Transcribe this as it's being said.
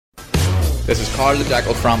This is Carl the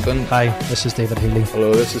Jackal Frampton. Hi, this is David Healy.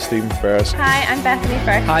 Hello, this is Stephen Ferris. Hi, I'm Bethany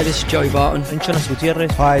Firth. Hi, this is Joey Barton. I'm Jonas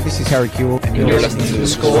Gutierrez. Hi, this is Harry Kewell. And you're listening to The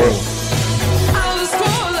Score.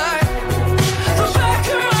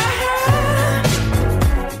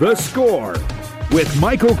 The Score with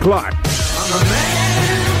Michael Clark.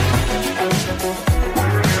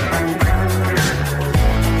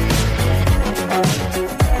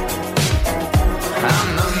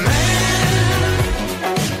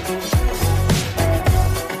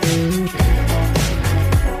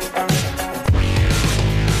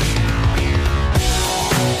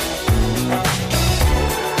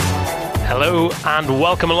 Hello and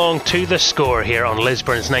welcome along to The Score here on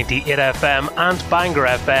Lisburn's 98 FM and Bangor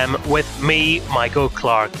FM with me, Michael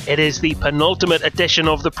Clark. It is the penultimate edition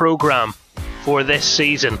of the programme for this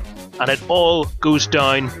season and it all goes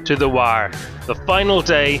down to the wire. The final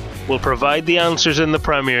day will provide the answers in the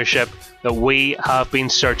Premiership that we have been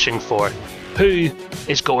searching for. Who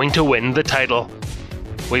is going to win the title?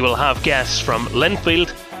 We will have guests from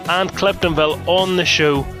Linfield and Cliftonville on the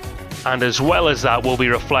show. And as well as that, we'll be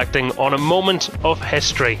reflecting on a moment of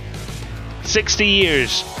history. 60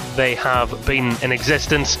 years they have been in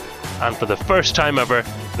existence, and for the first time ever,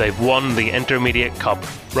 they've won the Intermediate Cup.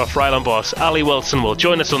 Rathfriland boss Ali Wilson will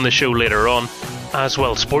join us on the show later on, as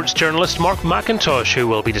well sports journalist Mark McIntosh, who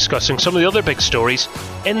will be discussing some of the other big stories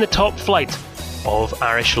in the top flight of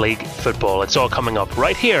Irish League football. It's all coming up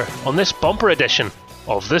right here on this bumper edition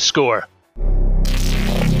of The Score.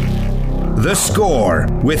 The Score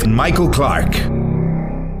with Michael Clark.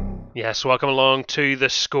 Yes, welcome along to The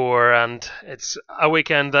Score, and it's a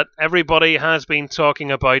weekend that everybody has been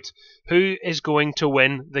talking about. Who is going to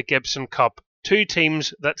win the Gibson Cup? Two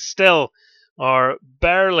teams that still are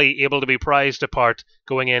barely able to be prized apart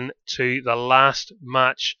going into the last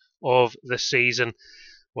match of the season.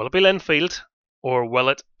 Will it be Linfield or will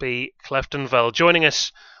it be Cliftonville? Joining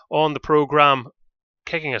us on the programme,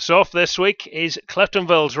 kicking us off this week, is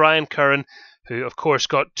Cliftonville's Ryan Curran, who of course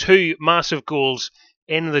got two massive goals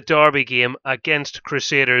in the derby game against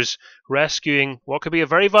Crusaders, rescuing what could be a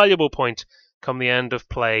very valuable point come the end of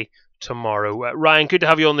play tomorrow. Ryan, good to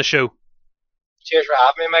have you on the show. Cheers for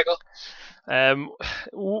having me, Michael.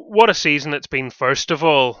 What a season it's been, first of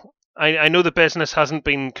all. I know the business hasn't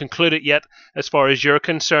been concluded yet as far as you're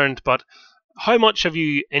concerned, but how much have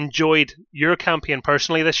you enjoyed your campaign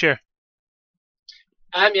personally this year?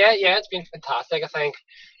 Yeah, it's been fantastic. I think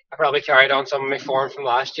I probably carried on some of my form from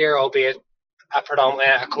last year, albeit predominantly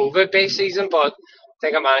a COVID-based season, but I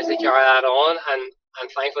think I managed to carry that on, and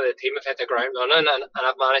thankfully the team have hit the ground running, and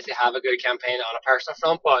I've managed to have a good campaign on a personal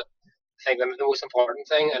front, but I think the most important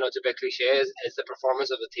thing, I know it's a bit cliche, is the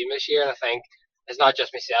performance of the team this year, and I think it's not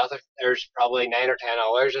just myself, there's probably 9 or 10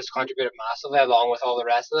 others that's contributed massively along with all the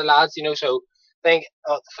rest of the lads, so I think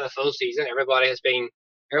for the full season everybody's been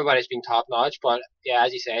top notch, but yeah,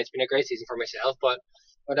 as you say, it's been a great season for myself, but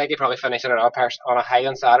I'd like to probably finish it on a high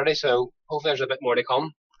on Saturday, so hopefully there's a bit more to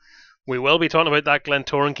come. We will be talking about that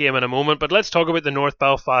Glentoran game in a moment, but let's talk about the North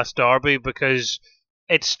Belfast derby, because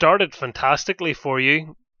it started fantastically for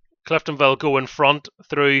you. Cliftonville go in front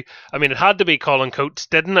through, it had to be Colin Coates,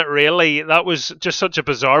 didn't it really? That was just such a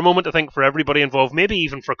bizarre moment, I think, for everybody involved, maybe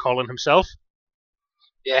even for Colin himself.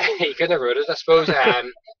 Yeah, he couldn't have wrote it, I suppose.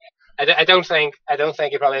 I don't think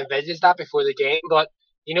he probably envisaged that before the game, but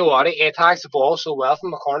you know what? He attacks the ball so well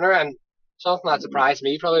from the corner, and something that surprised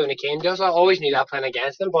me probably when he came to us. I always knew that playing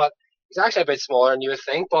against him, but he's actually a bit smaller than you would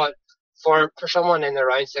think. But for someone in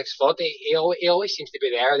around 6 foot, he always seems to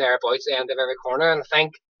be thereabouts the end of every corner. And I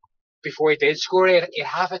think before he did score, he had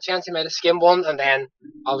half a chance he might have skimmed one, and then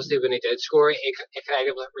obviously when he did score, he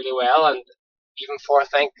connected with it really well. And even for I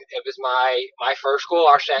think it was my first goal,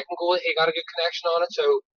 our second goal, he got a good connection on it.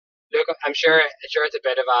 So. Look, I'm sure it's a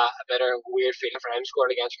bit of a weird feeling for him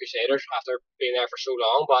scoring against Crusaders after being there for so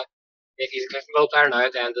long, but if he's a Cliftonville player now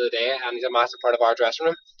at the end of the day, and he's a massive part of our dressing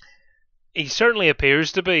room. He certainly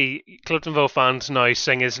appears to be. Cliftonville fans now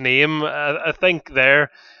sing his name. I think they're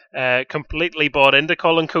completely bought into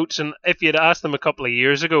Colin Coates, and if you'd asked them a couple of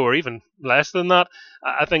years ago, or even less than that,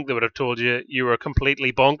 I think they would have told you were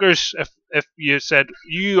completely bonkers if you said,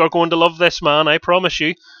 you are going to love this man, I promise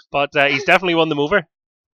you, but he's definitely won them over.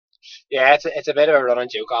 Yeah, it's a bit of a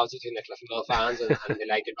running joke, obviously, between the Cliftonville fans and they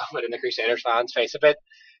like it, but in the Crusaders fans face a bit.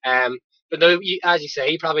 But no, as you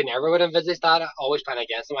say, you probably never would have envisaged that. Always playing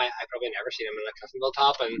against them, I probably never seen him in a Cliftonville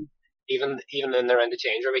top, and even in their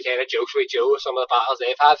interchange room, we kind of jokes with Joe with some of the battles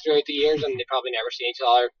they've had throughout the years, and they probably never seen each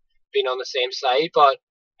other being on the same side. But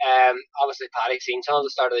obviously, Paddy's seen till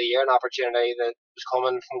the start of the year an opportunity that was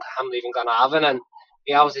coming from him leaving Glenavon, and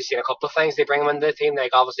he obviously seen a couple of things. They bring him into the team,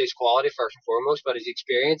 like obviously his quality first and foremost, but his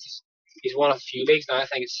experience. he's won a few leagues now. I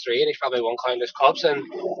think it's 3, and he's probably won countless cups. And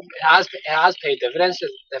it has paid dividends at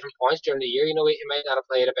different points during the year. You know, he might not have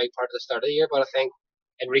played a big part at the start of the year, but I think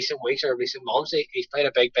in recent weeks or recent months, he's played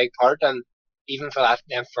a big part. And even for that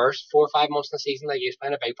them first 4 or 5 months of the season, like, he's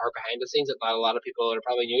playing a big part behind the scenes that not a lot of people are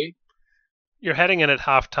probably knew. You're heading in at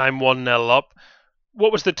half time 1-0 up.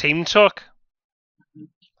 What was the team talk?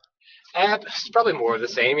 It's probably more of the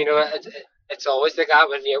same. You know, it's always like that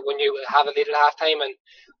when you have a lead at half time, and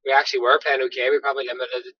we actually were playing okay. We probably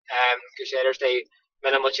limited Crusaders to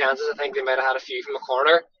minimal chances. I think they might have had a few from the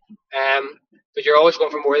corner. But you're always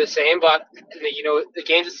going for more of the same. But you know, the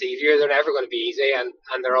games at Seaview, they're never going to be easy, and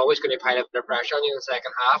they're always going to pile up their pressure on you in the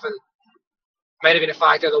second half. And it might have been a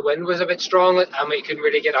factor the wind was a bit strong and we couldn't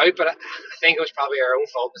really get out. But I think it was probably our own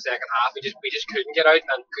fault in the second half. We just couldn't get out,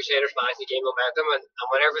 and Crusaders managed to gain momentum. And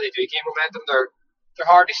whenever they do gain momentum, they're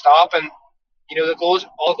hard to stop. And you know,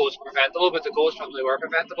 all goals are preventable, but the goals probably were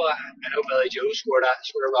preventable. I know Billy Joe scored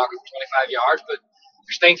a rocket from 25 yards, but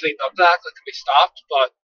there's things leading up to that can be stopped. But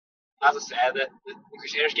as I said, the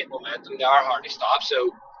Crusaders get momentum; they are hard to stop. So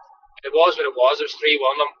it was what it was. It was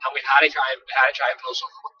 3-1, and we had to try and pull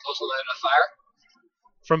something out of the fire.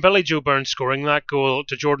 From Billy Joe Burns scoring that goal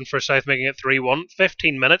to Jordan Forsyth making it 3-1,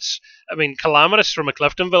 15 minutes. I mean, calamitous from a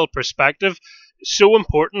Cliftonville perspective. So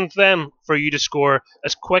important then for you to score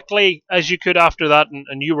as quickly as you could after that,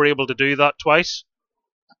 and you were able to do that twice.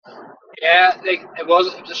 Yeah, it was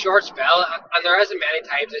a short spell, and there isn't many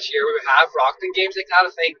times this year where we have rocked in games like that.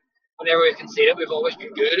 I think whenever we've conceded, we've always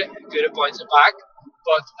been good at bouncing back,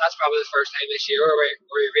 but that's probably the first time this year where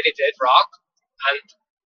we really did rock. And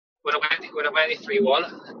when it went to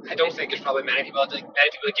 3-1, I don't think there's probably many people that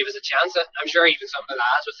give us a chance. I'm sure even some of the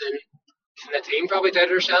lads within the team probably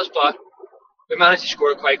doubted ourselves, but we managed to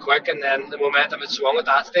score quite quick, and then the momentum had swung at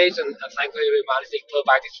that stage, and thankfully we managed to pull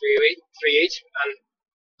back to 3 each. And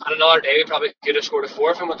on another day, we probably could have scored a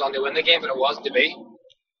fourth and went on to win the game, but it wasn't to be.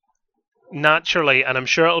 Naturally, and I'm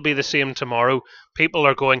sure it'll be the same tomorrow. People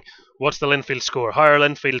are going, what's the Linfield score? How are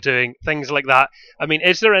Linfield doing? Things like that. I mean,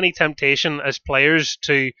 is there any temptation as players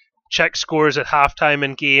to check scores at halftime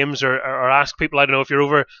in games, or ask people, I don't know, if you're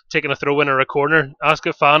over taking a throw in or a corner, ask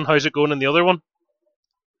a fan, how's it going in the other one?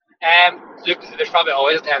 Look, there's probably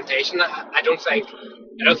always a temptation. I don't think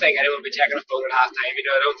anyone would be checking a phone at half time. You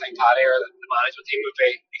know, I don't think Paddy or the management team would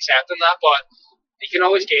be accepting that. But you can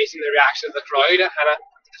always gauge from the reaction of the crowd. And I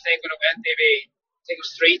think when it went, maybe I think it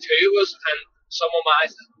was 3-2 and someone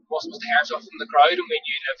must have heard something from the crowd, and we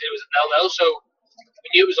knew Linfield was at 0-0. So we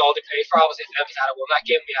knew it was all to play for. Obviously, if Linfield had won that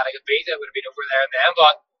game, we had to get beat. It would have been over there and then.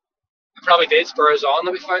 But it probably did spur us on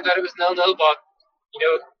that we found out it was 0-0. But you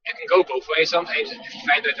know, it can go both ways. Sometimes if you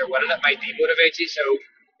find out they're winning, it might demotivate you. So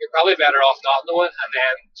you're probably better off not knowing and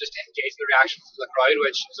then just engage the reaction from the crowd,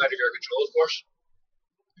 which is out of your control, of course.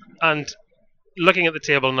 And looking at the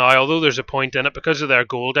table now, although there's a point in it, because of their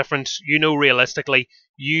goal difference, you know realistically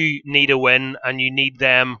you need a win and you need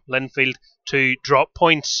them, Linfield, to drop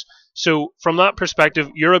points. So from that perspective,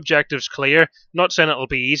 your objective's clear. Not saying it'll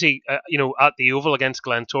be easy, at the Oval against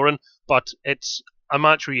Glentoran, but it's a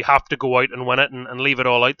match where you have to go out and win it and leave it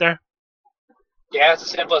all out there. Yeah, it's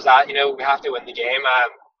as simple as that. You know, we have to win the game.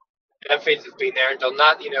 Linfield have been there and done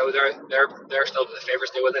that. You know, they're still the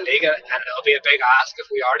favourites to win the league, and it'll be a big ask if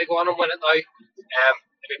we are to go on and win it now.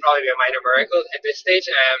 It'll probably be a minor miracle at this stage.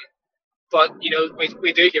 But you know,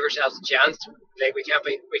 we do give ourselves a chance. Like we can't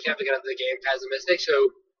be getting into the game pessimistic.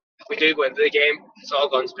 So if we do go into the game, it's all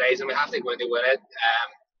guns blazing. We have to go in to win it.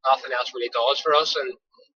 Nothing else really does for us. And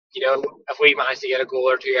you know, if we manage to get a goal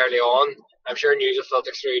or two early on, I'm sure news will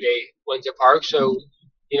filter through to Windsor Park. So,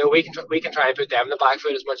 you know, we can try and put them in the back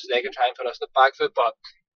foot as much as they can try and put us in the back foot. But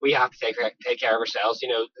we have to take care of ourselves. You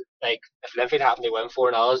know, like if Linfield happen to win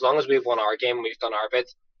 4-0, as long as we've won our game and we've done our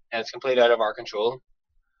bit, and it's completely out of our control.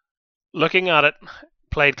 Looking at it,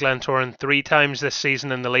 played Glentoran 3 times this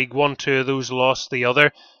season in the league. 1-2 of those, lost the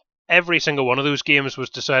other. Every single one of those games was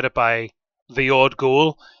decided by the odd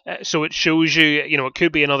goal, so it shows you, it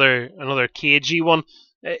could be another cagey one.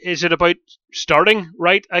 Is it about starting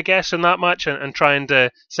right, I guess, in that match and trying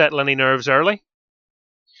to settle any nerves early?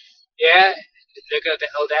 Yeah, look,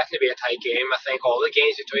 it'll definitely be a tight game. I think all the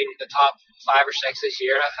games between the top 5 or 6 this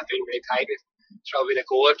year have been really tight. It's probably the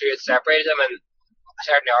goal or two that separated them, and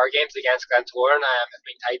certainly our games against Glentoran have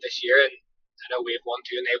been tight this year, and I know we've won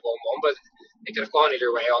 2 and they've won 1, but they could have gone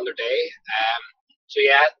either way on their day. So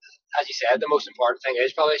yeah, as you said, the most important thing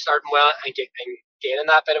is probably starting well and gaining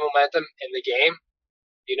that bit of momentum in the game.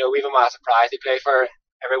 You know, we have a massive prize to play for.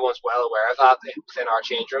 Everyone's well aware of that within our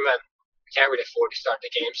change room, and we can't really afford to start the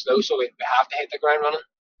game slow, so we have to hit the ground running.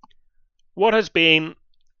 What has been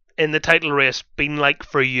in the title race been like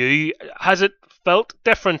for you? Has it felt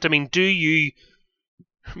different? I mean, do you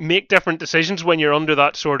make different decisions when you're under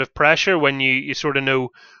that sort of pressure, when you sort of know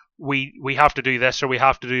we have to do this or we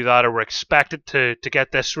have to do that or we're expected to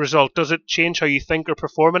get this result? Does it change how you think or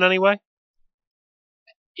perform in any way?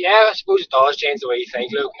 Yeah, I suppose it does change the way you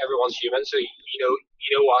think. Look, everyone's human, so you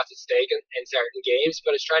know what's at stake in certain games,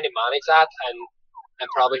 but it's trying to manage that and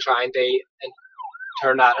probably trying to and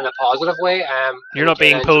turn that in a positive way. You're not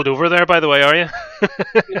being pulled over there, by the way, are you?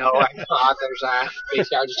 No, I'm not. There's a big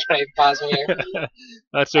car just trying to pass me here.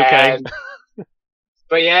 That's okay.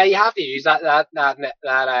 But yeah, you have to use that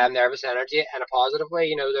nervous energy in a positive way.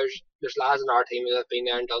 You know, there's lads in our team that have been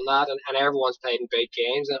there and done that, and everyone's played in big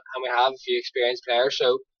games, and we have a few experienced players.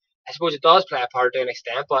 So I suppose it does play a part to an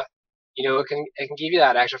extent, but you know, it can give you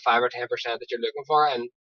that extra 5 or 10% that you're looking for, and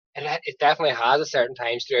it definitely has at certain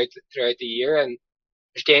times throughout the year. And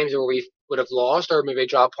there's games where we would have lost or maybe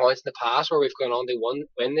dropped points in the past where we've gone on to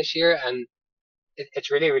win this year, and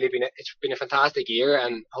it's really been a fantastic year,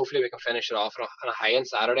 and hopefully we can finish it off on a high on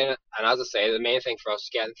Saturday. And as I say, the main thing for us is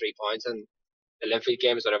getting 3 points, and the Linfield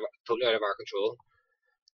game is totally out of our control.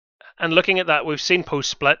 And looking at that, we've seen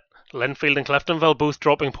post-split Linfield and Cliftonville both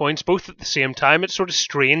dropping points both at the same time. It's sort of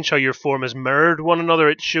strange how your form has mirrored one another.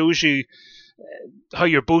 It shows you how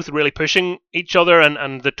you're both really pushing each other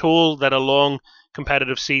and the toll that a long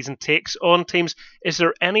competitive season takes on teams. Is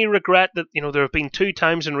there any regret that, you know, there have been 2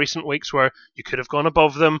 times in recent weeks where you could have gone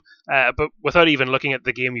above them, but without even looking at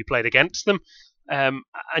the game you played against them, and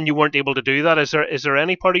you weren't able to do that? Is there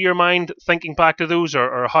any part of your mind thinking back to those,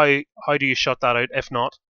 or how do you shut that out if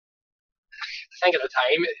not? I think at the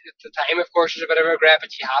time, of course, there's a bit of regret, but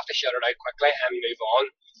you have to shut it out quickly and move on.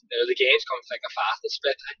 You know, the games come thick and fast and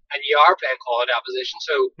split, and you are playing quality opposition,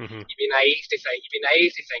 so you'd be naive to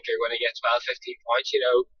think you're going to get 12, 15 points. You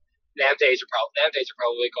know, them days are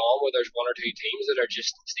probably gone where there's 1 or 2 teams that are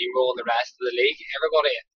just steamrolling the rest of the league.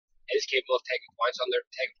 Everybody is capable of taking points off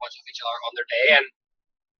each other on their day, and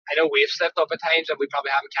I know we've slipped up at times and we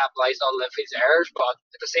probably haven't capitalised on Linfield's errors, but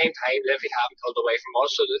at the same time, Linfield haven't pulled away from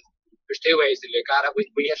us. So there's 2 ways to look at it.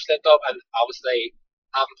 We have slipped up and obviously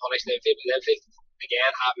haven't punished Linfield, but Linfield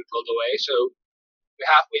again haven't pulled away. So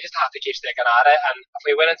we just have to keep sticking at it. And if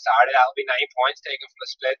we win on Saturday, that'll be 9 points taken from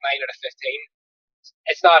the split, 9 out of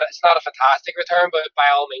 15. It's not a fantastic return, but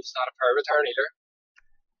by all means, it's not a poor return either.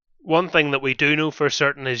 One thing that we do know for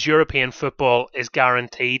certain is European football is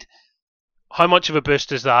guaranteed. How much of a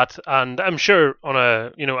boost is that? And I'm sure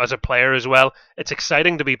as a player as well, it's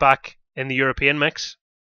exciting to be back in the European mix.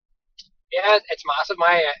 Yeah, it's massive.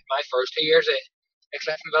 My first 2 years at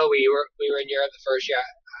Cliftonville, we were in Europe the first year.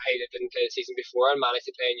 I didn't play the season before and managed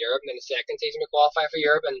to play in Europe, and then the second season we qualified for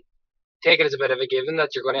Europe, and take it as a bit of a given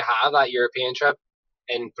that you're going to have that European trip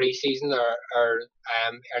in pre-season or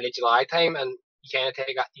early July time, and you kind of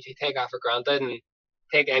take that for granted and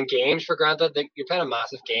take them games for granted. You're playing a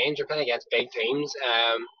massive games, you're playing against big teams,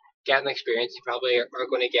 getting experience you probably are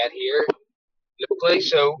going to get here locally.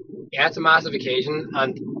 So yeah, it's a massive occasion,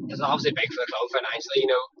 and it's obviously big for the club financially. You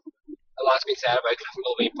know, a lot's been said about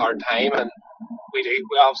Cliftonville being part-time, and we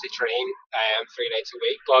obviously train 3 nights a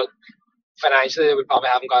week, but financially we probably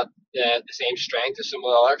haven't got the same strength as some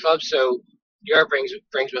of the other clubs. So Europe brings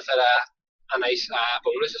with it a nice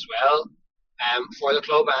bonus as well for the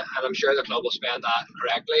club, and I'm sure the club will spend that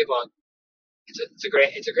correctly. But it's a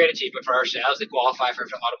great achievement for ourselves to qualify for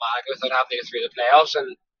it automatically without having to go through the playoffs.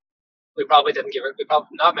 And we probably didn't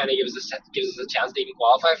not many gives us a chance to even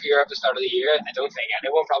qualify for Europe at the start of the year. I don't think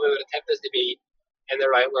anyone probably would have tipped us to be in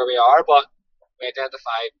the round where we are, but we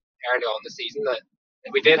identified early on in the season that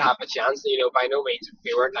if we did have a chance, you know, by no means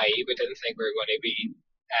we weren't naive. We didn't think we were going to be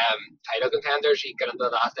title contenders getting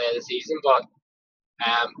into the last day of the season, but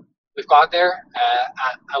we've got there,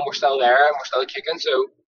 and we're still there, and we're still kicking.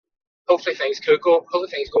 So hopefully things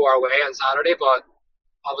go our way on Saturday, but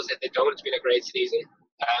obviously if they don't, it's been a great season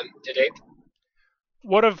to date.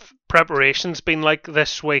 What have preparations been like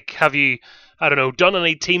this week? Have you, done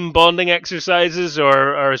any team bonding exercises,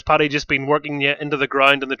 or has Paddy just been working you into the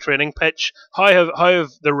ground and the training pitch? How have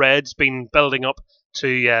the Reds been building up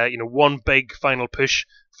to one big final push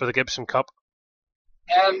for the Gibson Cup?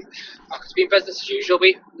 It's been business as usual.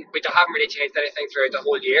 We haven't really changed anything throughout the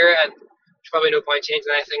whole year, and there's probably no point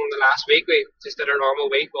changing anything in the last week. We just did our normal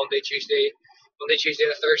week, Monday, Tuesday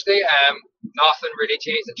to Thursday. Nothing really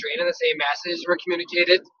changed in training. The same messages were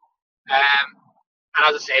communicated. And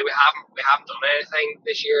as I say, we haven't done anything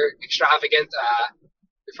this year extravagant.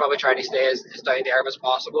 We've probably tried to stay as down to earth as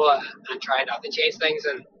possible and try not to change things.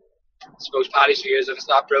 And I suppose Paddy's view is if it's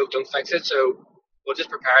not broke, don't fix it. So we'll just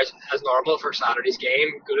prepare as normal for Saturday's game.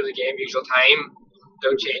 Go to the game usual time.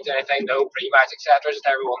 don't change anything, no pre-match, etc. Just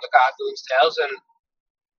everyone look after themselves,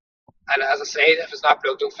 and as I say, if it's not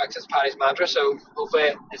broke, don't fix it. It's Paddy's mantra. So hopefully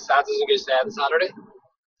it stands as a good stead on Saturday.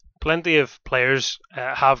 Plenty of players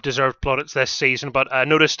have deserved plaudits this season, but I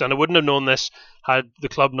noticed, and I wouldn't have known this had the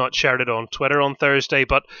club not shared it on Twitter on Thursday,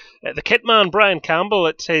 but the kit man, Brian Campbell,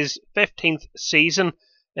 it's his 15th season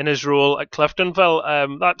in his role at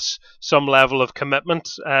Cliftonville. That's some level of commitment.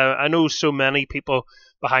 I know so many people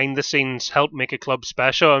behind the scenes help make a club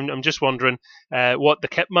special. I'm just wondering what the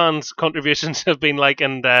kit man's contributions have been like,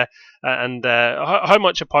 and how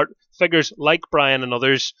much a part figures like Brian and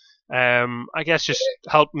others, I guess, just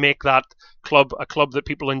help make that club a club that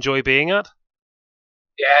people enjoy being at.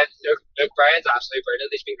 Yeah, look, Brian's absolutely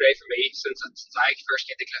brilliant. He's been great for me since I first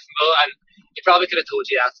came to Cliftonville, and he probably could have told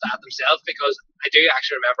you that himself, because I do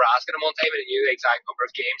actually remember asking him one time, and he knew the exact number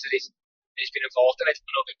of games that he's been involved in. I don't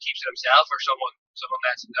know if he keeps it himself or someone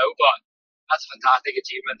lets him know, but that's a fantastic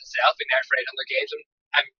achievement in itself, being there for 800 games. And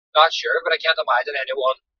I'm not sure, but I can't imagine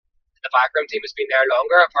anyone in the background team has been there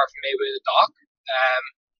longer, apart from maybe the Doc.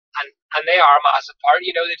 And they are a massive part.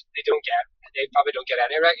 You know, they probably don't get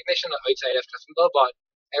any recognition outside of Cliftonville, but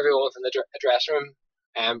everyone in the dressing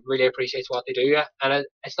room really appreciates what they do. And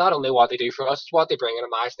it's not only what they do for us, it's what they bring in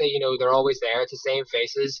a match day. You know, they're always there. It's the same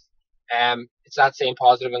faces. It's that same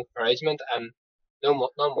positive encouragement, and no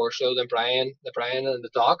more so than Brian and the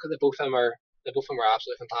Doc. Both of them are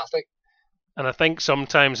absolutely fantastic. And I think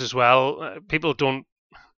sometimes as well, people don't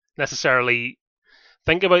necessarily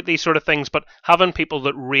think about these sort of things, but having people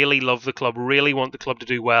that really love the club, really want the club to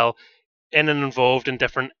do well, in and involved in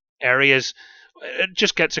different areas, it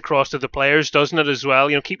just gets across to the players, doesn't it, as well?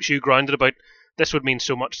 You know, keeps you grounded about this would mean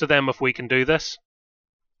so much to them if we can do this.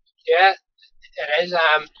 Yeah, it is.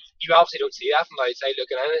 You obviously don't see that from the outside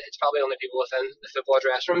looking in. It's probably only people within the football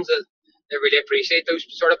dressing rooms that they really appreciate those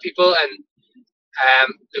sort of people. And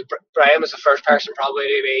Brian was the first person probably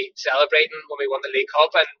to be celebrating when we won the League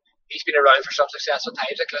Cup, and he's been around for some successful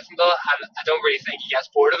times at Cliftonville, and I don't really think he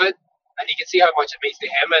gets bored of it. And you can see how much it means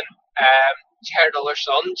to him. And Jared Uller's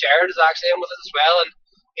son, Jared, is actually in with us as well, and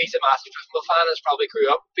he's a massive Cliftonville fan, has probably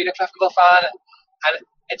grew up being a Cliftonville fan. And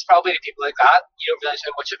it's probably to people like that, you don't realise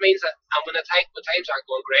how much it means. And when times aren't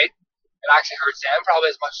going great, it actually hurts them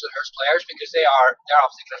probably as much as it hurts players, because they're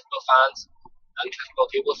obviously Cliftonville fans and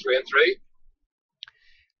Cliftonville people through and through.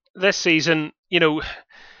 This season, you know,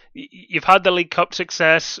 you've had the League Cup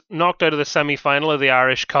success, knocked out of the semi-final of the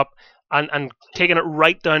Irish Cup, and taken it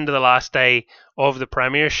right down to the last day of the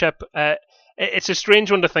Premiership. It's a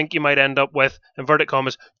strange one to think you might end up with, inverted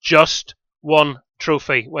commas, just one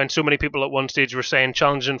trophy, when so many people at one stage were saying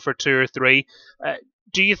challenging for 2 or 3.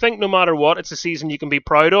 Do you think no matter what, it's a season you can be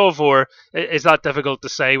proud of, or is that difficult to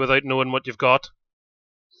say without knowing what you've got?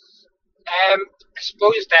 I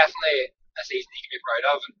suppose it's definitely a season you can be proud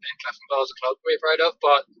of, and Cliftonville as a club can be proud of,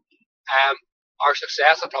 but our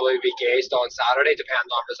success will probably be gauged on Saturday,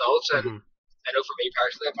 depending on results. And I know for me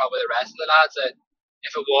personally, and probably the rest of the lads, that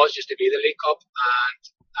if it was just to be the League Cup and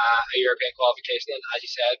a European qualification, and as you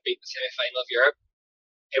said, beat the semi-final of Europe,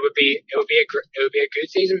 it would be a good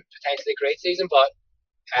season, potentially a great season. But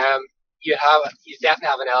you definitely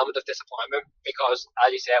have an element of disappointment, because, as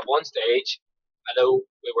you said, at one stage, I know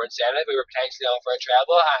we weren't saying it, we were potentially on for a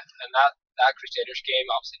treble, and that Crusaders game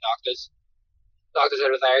obviously knocked us out of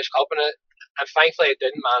the Irish Cup, and thankfully it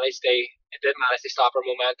didn't manage to stop our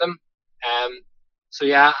momentum. So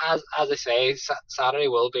yeah, as I say, Saturday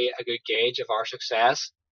will be a good gauge of our success.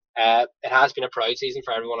 It has been a proud season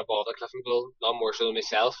for everyone involved at Cliftonville, not more so than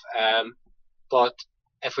myself. But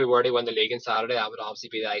if we were to win the league on Saturday, that would obviously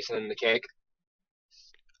be the icing on the cake.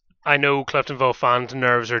 I know Cliftonville fans'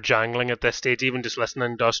 nerves are jangling at this stage, even just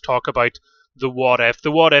listening to us talk about the what if.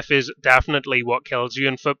 The what if is definitely what kills you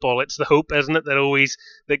in football. It's the hope, isn't it,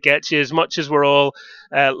 that gets you. As much as we're all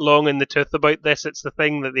long in the tooth about this, it's the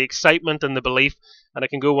thing, that the excitement and the belief, and it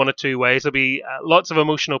can go one of two ways. There'll be lots of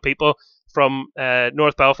emotional people from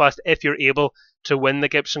North Belfast if you're able to win the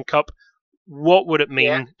Gibson Cup. What would it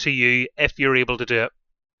mean to you if you're able to do it?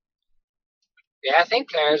 Yeah, I think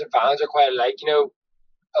players and fans are quite alike. You know,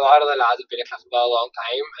 a lot of the lads have been at Cliftonville a long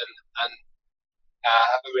time, and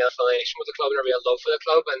have a real affiliation with the club and a real love for the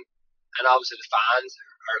club, and obviously the fans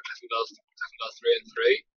are Cliftonville through and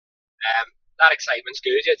through. That excitement's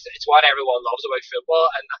good. It's what everyone loves about football,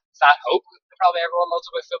 and it's that hope that probably everyone loves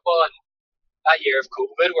about football. And that year of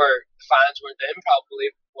COVID, where the fans weren't in,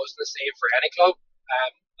 probably wasn't the same for any club,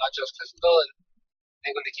 not just Cliftonville. And I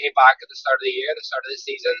think when they came back at the start of the year, the start of the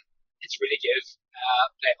season, it's really give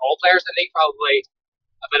all players in the league probably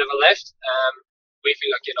a bit of a lift. We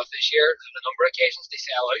feel lucky enough this year on a number of occasions to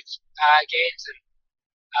sell out games, and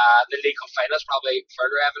The League Cup final is probably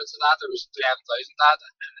further evidence of that. There was 11,000 that,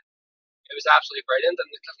 and it was absolutely brilliant. And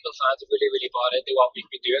the Cliftonville fans have really bought into what we've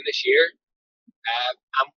been doing this year.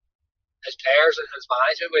 And as players and as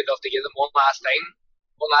management, we'd love to give them one last thing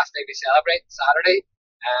to celebrate Saturday.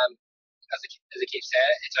 As I keep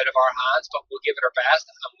saying, it's out of our hands, but we'll give it our best,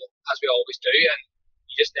 as we always do. And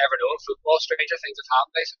you just never know in football. Stranger things have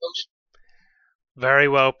happened, I suppose. Very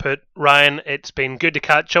well put. Ryan, it's been good to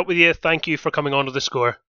catch up with you. Thank you for coming on to The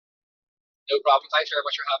Score. No problem. Thanks very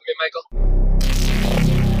much for having me, Michael.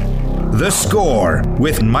 The Score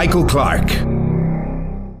with Michael Clark.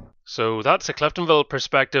 So that's a Cliftonville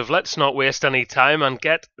perspective. Let's not waste any time and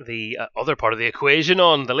get the other part of the equation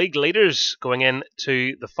on. The league leaders going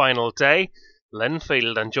into the final day,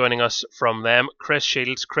 Linfield, and joining us from them, Chris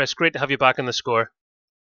Shields. Chris, great to have you back in The Score.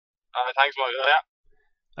 Thanks, Michael. Yeah.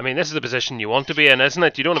 I mean, this is the position you want to be in, isn't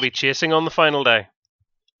it? You don't want to be chasing on the final day.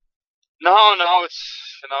 No, it's,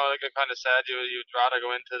 like I kind of said, you'd rather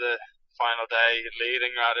go into the final day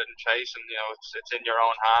leading rather than chasing. It's in your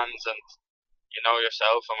own hands, and you know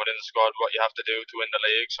yourself and within the squad what you have to do to win the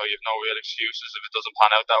league, so you've no real excuses if it doesn't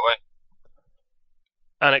pan out that way.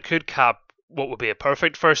 And it could cap what would be a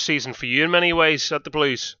perfect first season for you in many ways at the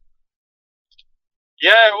Blues.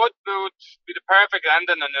 Yeah, it would be the perfect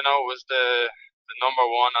ending, and it was the number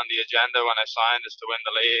one on the agenda when I signed, is to win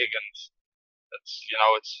the league, and it's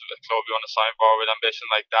a club you want to sign for with ambition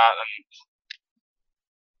like that, and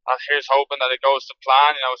here's hoping that it goes to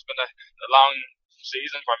plan. It's been a long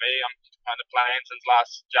season for me. I'm kind of playing since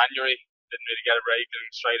last January. Didn't really get a break,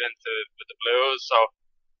 getting straight into with the Blues. So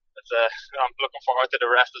I'm looking forward to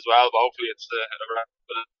the rest as well. But hopefully it's the rest.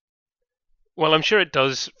 Well, I'm sure it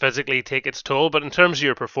does physically take its toll, but in terms of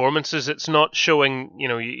your performances, it's not showing.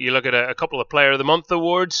 You look at a couple of Player of the Month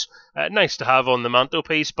awards, nice to have on the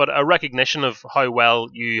mantelpiece, but a recognition of how well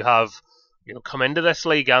you have, come into this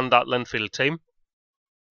league and that Linfield team.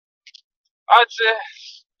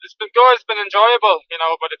 It's been good, it's been enjoyable,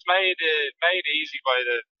 but it's made easy by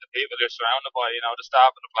the people you're surrounded by. The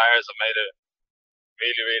staff and the players have made it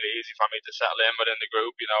really easy for me to settle in within the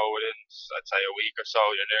group. Within, I'd say, a week or so,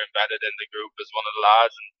 you're near embedded in the group as one of the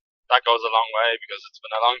lads, and that goes a long way, because it's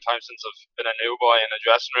been a long time since I've been a new boy in a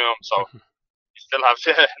dressing room. So you still have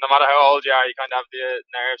to, no matter how old you are, you kind of have the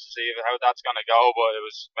nerves to see how that's going to go. But it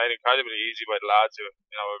was made incredibly easy by the lads who,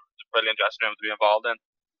 it's a brilliant dressing room to be involved in.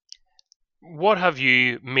 What have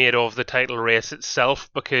you made of the title race itself?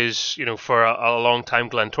 Because, for a long time,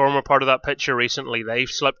 Glentoran were part of that picture. Recently, they've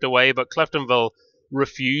slipped away, but Cliftonville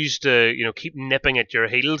refused to, keep nipping at your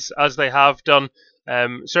heels as they have done.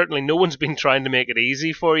 Certainly, no one's been trying to make it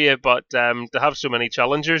easy for you, but to have so many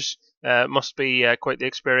challengers must be quite the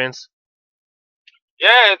experience.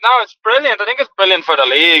 Yeah, no, it's brilliant. I think it's brilliant for the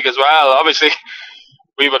league as well. Obviously,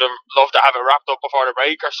 we would have loved to have it wrapped up before the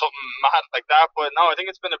break or something mad like that. But no, I think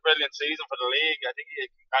it's been a brilliant season for the league. I think you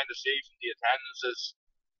can kind of see from the attendances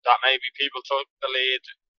that maybe people took the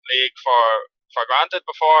league for granted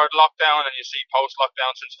before lockdown, and you see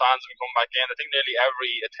post-lockdown, since fans have come back in, I think nearly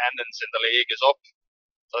every attendance in the league is up.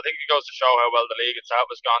 So I think it goes to show how well the league itself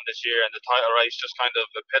has gone this year, and the title race just kind of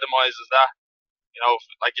epitomises that.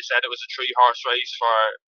 Like you said, it was a 3-horse race for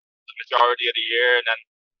the majority of the year, and then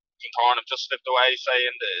Clinton have just slipped away,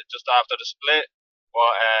 saying just after the split.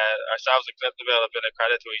 But ourselves and Cliftonville have been a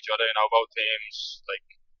credit to each other. Both teams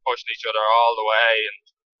pushing each other all the way. And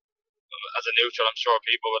as a neutral, I'm sure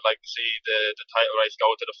people would like to see the title race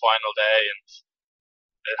go to the final day, and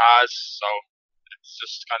it has. So it's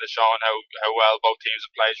just kind of showing how well both teams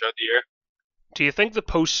have played throughout the year. Do you think the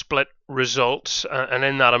post-split results, and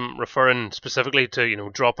in that I'm referring specifically to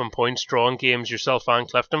dropping points, drawing games yourself and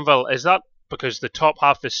Cliftonville, is that because the top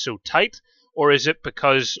half is so tight, or is it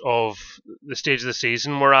because of the stage of the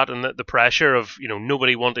season we're at and the pressure of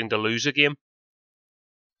nobody wanting to lose a game?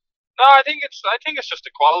 No, I think it's just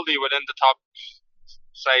the quality within the top,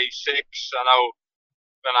 say, 6. I know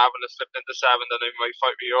when I would have slipped into 7, then they might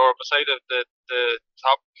fight for Europe. But say the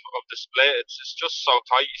top of the split, it's just so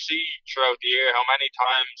tight. You see throughout the year how many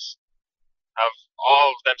times have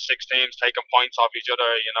all of them 6 teams taken points off each other.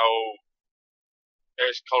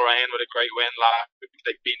 There's Coleraine with a great win last week.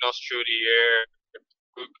 They've beaten us through the year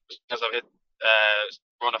because of hit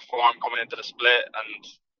run of form coming into the split, and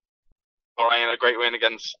Coleraine had a great win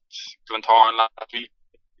against Glentoran last week.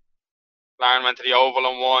 Larne went to the Oval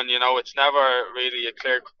and won. It's never really a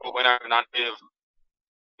clear-cut winner in any of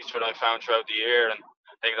these what I found throughout the year, and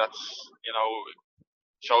I think that's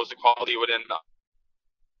shows the quality within that.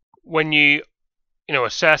 When you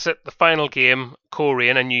assess it, the final game,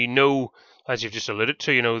 Coleraine, and as you've just alluded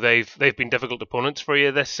to, they've been difficult opponents for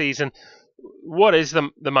you this season. What is the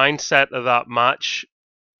mindset of that match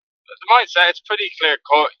the mindset, it's pretty clear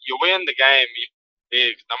cut. You win the game,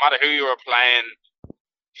 no matter who you were playing,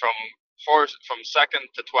 from second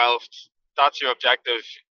to 12th. That's your objective.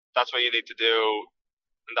 That's what you need to do,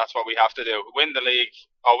 and that's what we have to do. Win the league,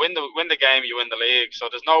 or win the game. You win the league. So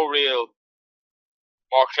there's no real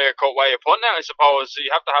more clear cut way of putting it, I suppose. So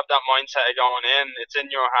you have to have that mindset going in. It's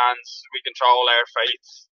in your hands. We control our fate.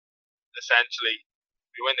 Essentially,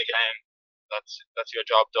 we win the game. That's your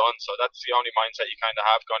job done. So that's the only mindset you kind of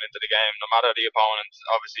have going into the game, no matter the opponent.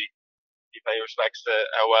 Obviously, you pay respects to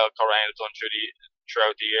how well Curran has done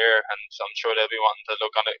throughout the year, and so I'm sure they'll be wanting to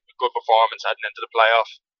look on a good performance heading into the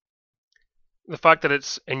playoff. The fact that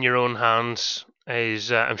it's in your own hands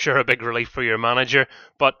is, I'm sure, a big relief for your manager.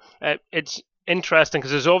 But it's interesting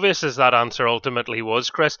because as obvious as that answer ultimately was,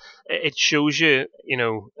 Chris, it shows you,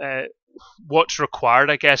 what's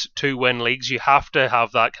required, I guess, to win leagues. You have to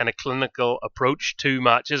have that kind of clinical approach to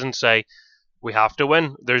matches and say, we have to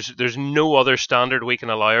win. There's no other standard we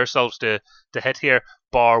can allow ourselves to hit here,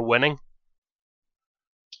 bar winning.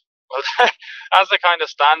 Well, that's the kind of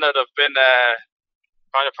standard I've been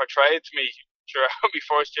kind of portrayed to me throughout my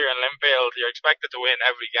first year in Linfield. You're expected to win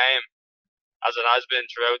every game, as it has been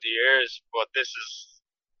throughout the years, but this is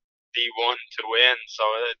the one to win, so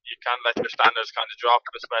you can't let your standards kind of drop,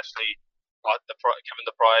 especially given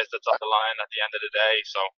the prize that's on the line at the end of the day.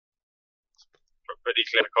 So pretty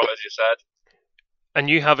clear cut, as you said. And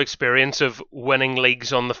you have experience of winning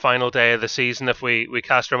leagues on the final day of the season, if we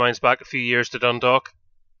cast our minds back a few years to Dundalk.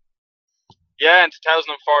 Yeah, in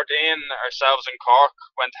 2014, ourselves and Cork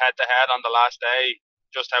went head-to-head on the last day,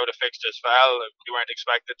 just how the fixtures fell. We weren't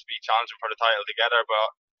expected to be challenging for the title together, but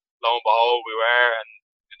lo and behold, we were, and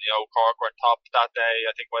Cork were top that day,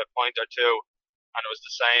 I think by a point or two, and it was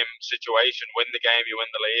the same situation. Win the game, you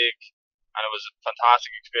win the league, and it was a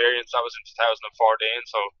fantastic experience. That was in 2014,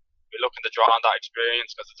 so we're looking to draw on that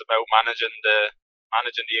experience because it's about managing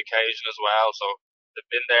the occasion as well. So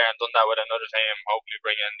they've been there and done that with another team, hopefully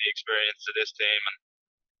bring in the experience to this team and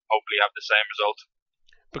hopefully have the same result.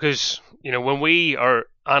 Because, when we are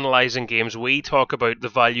analysing games, we talk about the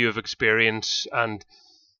value of experience, and,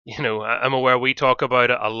 I'm aware we talk about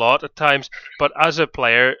it a lot at times, but as a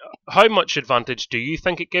player, how much advantage do you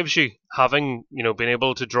think it gives you, having, been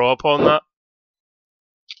able to draw upon that?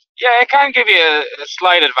 Yeah, it can give you a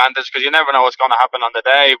slight advantage because you never know what's going to happen on the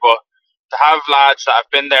day, but to have lads that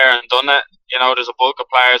have been there and done it, there's a bulk of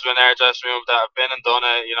players in their dressing room that have been and done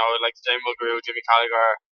it, like Jamie Mulgrew, Jimmy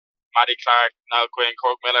Callagher, Matty Clark, Niall Quinn,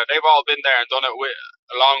 Cork Miller. They've all been there and done it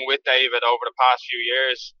along with David over the past few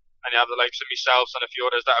years, and you have the likes of myself and a few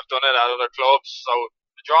others that have done it at other clubs. So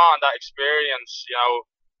to draw on that experience,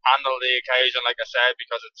 handle the occasion, like I said,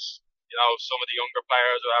 because it's, some of the younger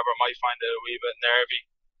players or whatever might find it a wee bit nervy.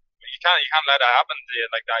 But you can't let it happen to you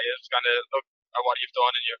like that. You just kind of look at what you've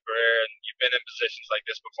done in your career, and you've been in positions like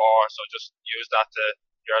this before, so just use that to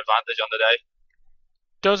your advantage on the day.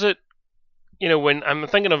 Does it, when I'm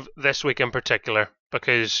thinking of this week in particular,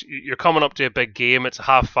 because you're coming up to a big game, it's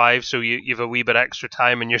 5:30, so you've a wee bit extra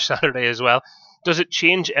time in your Saturday as well. Does it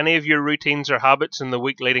change any of your routines or habits in the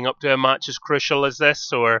week leading up to a match as crucial as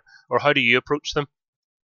this, or how do you approach them?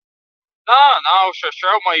 No, sure.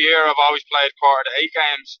 Throughout my year, I've always played 8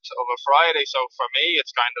 games of a Friday, so for me,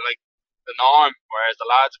 it's kind of like the norm, whereas the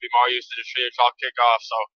lads would be more used to the 3 o'clock kickoff.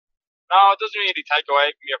 So, no, it doesn't really take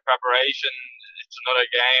away from your preparation. It's another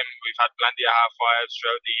game. We've had plenty of 5:30s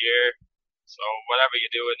throughout the year. So, whatever you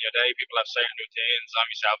do in your day, people have certain routines. I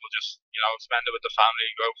myself will just, spend it with the family,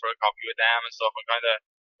 go for a coffee with them and stuff, and kind of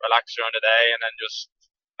relax during the day, and then just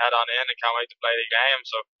head on in and can't wait to play the game.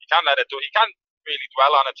 So, you can't you can't really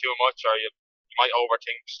dwell on it too much, or you might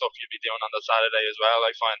overthink stuff you'd be doing on the Saturday as well,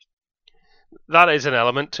 I find. That is an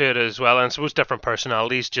element to it as well, and I suppose different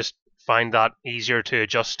personalities just find that easier to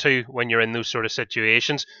adjust to when you're in those sort of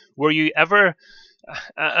situations. Were you ever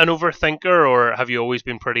an overthinker, or have you always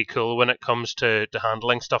been pretty cool when it comes to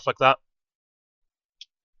handling stuff like that?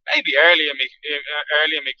 Maybe early in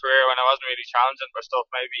my career when I wasn't really challenging for stuff,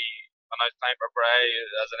 maybe when I was playing for Bray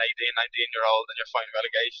as an 18, 19-year-old and you're fighting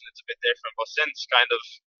relegation, it's a bit different. But since kind of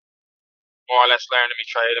more or less learning my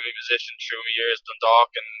trade and my position through my years at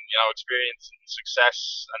Dundalk and, experience and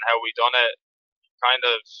success and how we done it, kind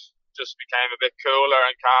of just became a bit cooler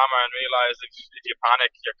and calmer and realised if you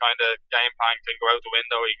panic, your kind of game plan can go out the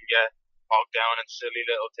window, you can get bogged down in silly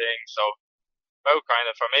little things. So, about kind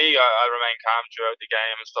of, for me, I remain calm throughout the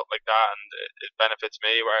game and stuff like that, and it benefits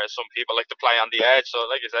me, whereas some people like to play on the edge. So,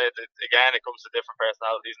 like you say, again, it comes to different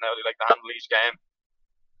personalities now. They like to handle each game.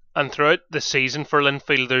 And throughout the season for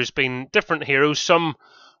Linfield, there's been different heroes, some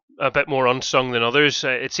a bit more unsung than others.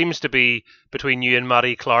 It seems to be between you and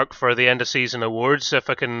Matty Clark for the end of season awards, if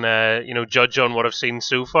I can judge on what I've seen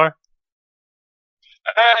so far.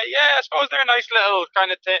 Yeah, I suppose they're nice little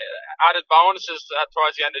kind of added bonuses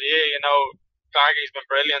towards the end of the year. Clarky's been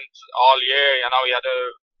brilliant all year. He had a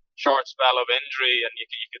short spell of injury, and you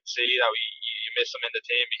could see that you miss him in the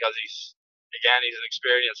team because he's an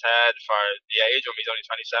experienced head for the age of him. He's only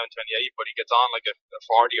 27, 28, but he gets on like a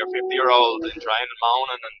 40 or 50-year-old in training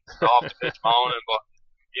moaning and off the pitch moaning. But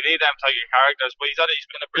you need them type of characters. But he's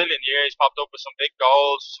been a brilliant year. He's popped up with some big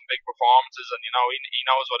goals, some big performances, and he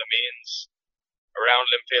knows what it means around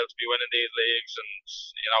Linfield to be winning these leagues, and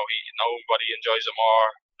nobody enjoys it more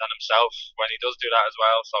than himself when he does do that as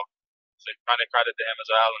well. So kind of credit to him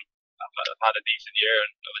as well, and I've had a decent year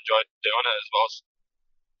and I've enjoyed doing it as well.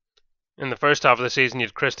 In the first half of the season,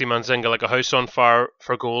 you had Christy Manzinga like a house on fire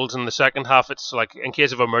for goals. In the second half, it's like in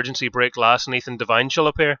case of emergency break glass, Nathan Devine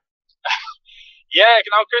shall appear. Yeah,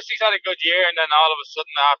 Christy's had a good year, and then all of a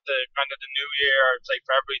sudden after kind of the new year, say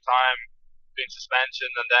February time, being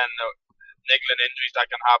suspension, and then niggling injuries that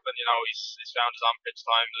can happen, he's found his on-pitch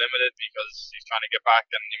time limited because he's trying to get back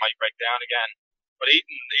and he might break down again. But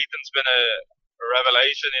Ethan's been a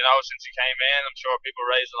revelation, since he came in. I'm sure people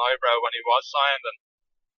raised an eyebrow when he was signed, and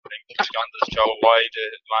I think he's gone to show why the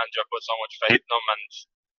manager put so much faith in him, and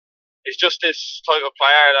he's just this type of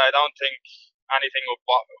player that I don't think anything would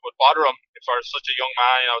bother him for such a young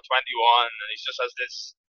man, 21, and he just has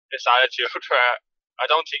this attitude where I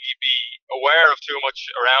don't think he'd be aware of too much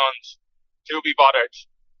around to be bothered.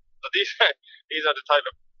 So these are the type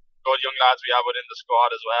of good young lads we have within the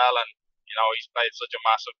squad as well, and he's played such a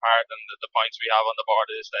massive part in the points we have on the board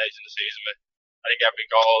at this stage in the season. But I think every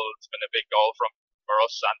goal, it's been a big goal for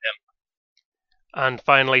us and him. And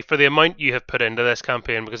finally, for the amount you have put into this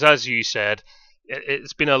campaign, because as you said,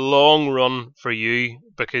 it's been a long run for you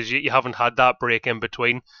because you haven't had that break in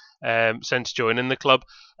between since joining the club.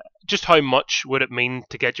 Just how much would it mean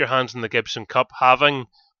to get your hands on the Gibson Cup, having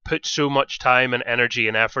put so much time and energy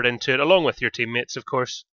and effort into it, along with your teammates, of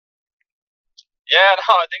course? Yeah,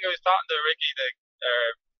 I think I was talking to Ricky, the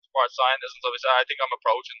sports scientist, and so I think I'm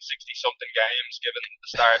approaching 60-something games given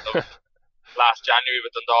the start of last January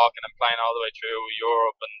with Dundalk, and I'm playing all the way through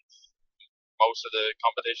Europe and most of the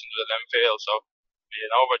competitions with Linfield, so it'd be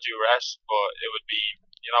an overdue rest, but it would be,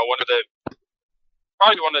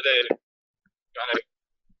 probably one of the kind of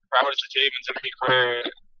proudest achievements in my career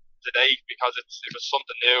to date, because it was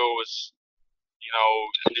something new. It was,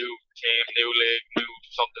 a new team, new league, new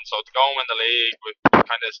something. So to go and win the league with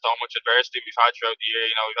kind of so much adversity we've had throughout the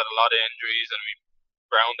year, we've had a lot of injuries and we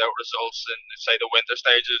ground out results in, say, the winter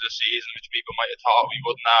stages of the season, which people might have thought we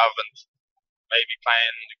wouldn't have, and maybe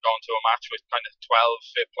going to a match with kind of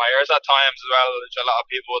 12 fit players at times as well, which a lot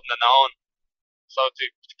of people wouldn't have known. So to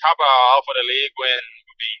cap it off with a league win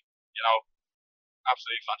would be,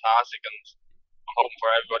 absolutely fantastic, and I'm hoping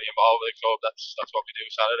for everybody involved with the club that's what we do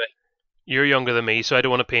Saturday. You're younger than me, so I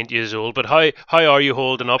don't want to paint you as old, but how are you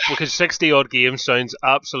holding up? Because 60 odd games sounds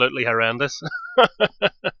absolutely horrendous.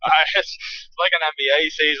 It's like an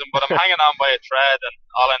NBA season, but I'm hanging on by a thread, and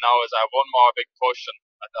all I know is I have one more big push, and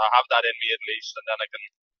I have that in me at least, and then I can,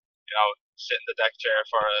 sit in the deck chair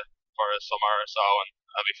for a summer or so, and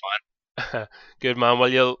I'll be fine. Good man. Well,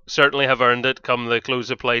 you'll certainly have earned it come the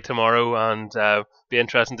close of play tomorrow, and be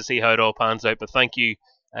interesting to see how it all pans out. But thank you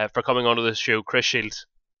for coming onto the show, Chris Shields.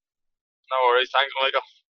 No worries. Thanks, Michael.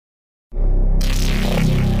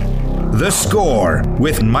 The Score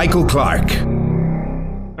with Michael Clark.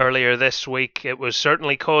 Earlier this week, it was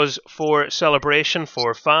certainly cause for celebration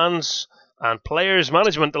for fans and players,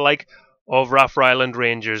 management alike, of Rathfriland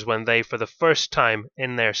Rangers when they, for the first time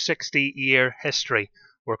in their 60-year history,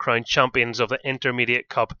 were crowned champions of the Intermediate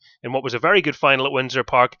Cup in what was a very good final at Windsor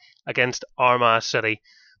Park against Armagh City.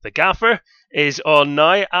 The gaffer is on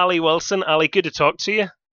now, Ali Wilson. Ali, good to talk to you.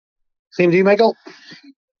 Same to you, Michael.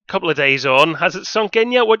 Couple of days on. Has it sunk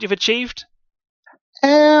in yet what you've achieved?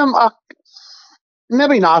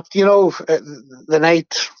 Maybe not. The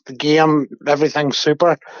night, the game, everything's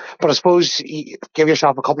super. But I suppose you give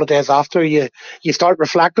yourself a couple of days after, you start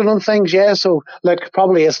reflecting on things, yeah. So,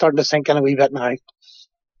 probably is starting to sink in a wee bit now.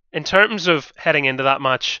 In terms of heading into that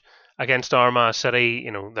match against Armagh City,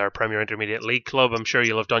 they're a Premier Intermediate League club. I'm sure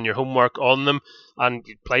you'll have done your homework on them, and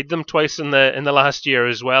you played them twice in the last year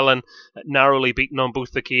as well, and narrowly beaten on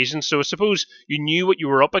both occasions. So I suppose you knew what you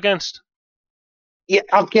were up against. Yeah,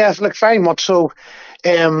 yes, look, very much so.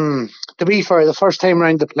 To be fair, the first time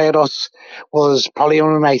round they played us was probably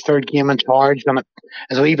only my third game in charge, and it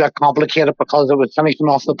was a wee bit complicated because it was finishing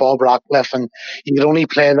off the Bob Rockcliffe, and you could only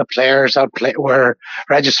play the players that were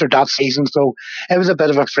registered that season. So it was a bit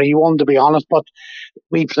of a free one, to be honest. But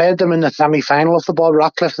we played them in the semi-final of the Bob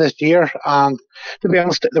Rockcliffe this year, and to be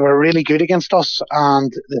honest, they were really good against us,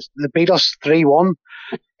 and they beat us 3-1.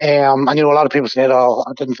 And a lot of people said, "Oh,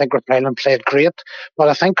 I didn't think Rathfriland played great," but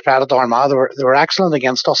I think credit to Armagh, they were excellent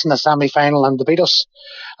against us in the semi-final, and they beat us,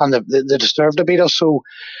 and they deserved to beat us. So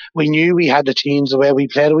we knew we had to change the way we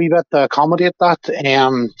played a wee bit to accommodate that.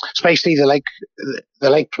 Especially they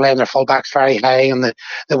like playing their fullbacks very high, and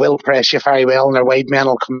they will press you very well, and their wide men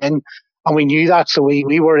will come in. And we knew that, so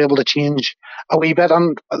we were able to change a wee bit.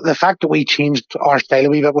 And the fact that we changed our style a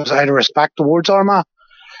wee bit was out of respect towards Armagh,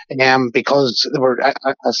 because they were,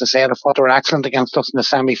 as I said, I thought they were excellent against us in the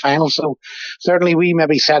semi-final. So certainly we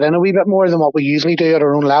maybe set in a wee bit more than what we usually do at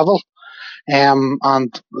our own level. And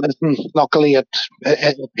listen, luckily it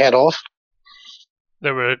paid off.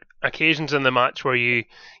 There were occasions in the match where you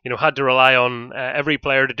had to rely on every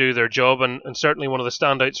player to do their job, and certainly one of the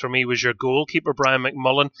standouts for me was your goalkeeper, Brian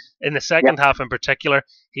McMullen. In the second half in particular,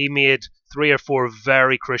 he made 3 or 4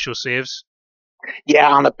 very crucial saves.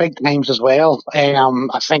 Yeah, and at big times as well.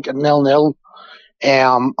 I think at 0-0,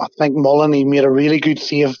 I think Mullen, he made a really good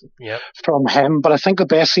save from him. But I think the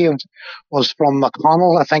best save was from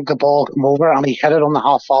McConnell. I think the ball came over and he hit it on the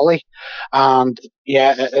half volley. And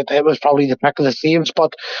yeah, it was probably the pick of the saves.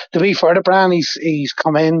 But to be fair to Brian, he's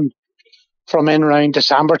come in from in around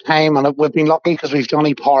December time, and we've been lucky because we've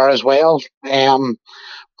Johnny Parr as well.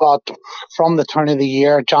 But from the turn of the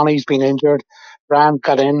year, Johnny's been injured. Brian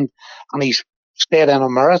got in and he's stayed in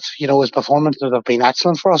on merit. His performances have been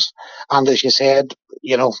excellent for us. And as you said,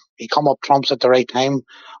 he come up trumps at the right time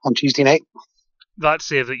on Tuesday night. That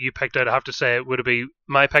save that you picked out, I have to say, it would have been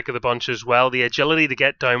my pick of the bunch as well. The agility to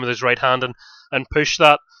get down with his right hand and push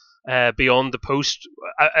that beyond the post.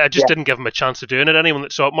 I just didn't give him a chance of doing it. Anyone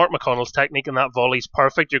that saw it, Mark McConnell's technique in that volley is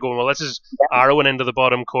perfect. You're going, well, this is arrowing into the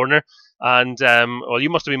bottom corner. And, you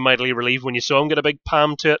must have been mightily relieved when you saw him get a big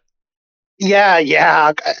palm to it.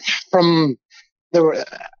 Yeah.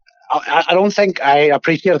 I don't think I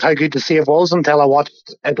appreciated how good the save was until I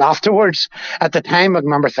watched it afterwards. At the time, I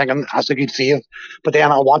remember thinking, that's a good save. But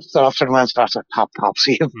then I watched it after and went, that's a top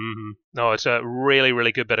save. Mm-hmm. No, it's a really,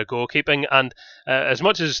 really good bit of goalkeeping. And as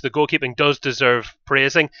much as the goalkeeping does deserve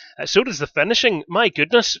praising, so does the finishing. My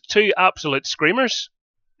goodness, 2 absolute screamers.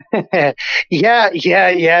 Yeah.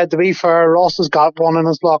 To be fair, Ross has got one in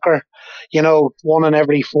his locker. 1 in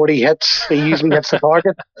every 40 hits, he usually hits the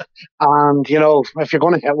target. And, if you're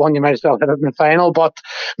going to hit one, you might as well hit it in the final. But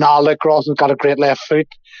look, Ross has got a great left foot.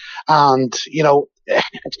 And,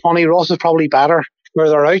 it's funny, Ross is probably better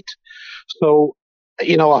further out. So,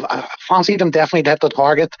 I fancied him definitely to hit the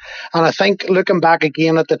target. And I think looking back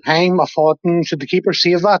again at the time, I thought, should the keeper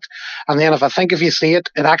save that? And then if you see it,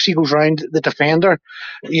 it actually goes round the defender,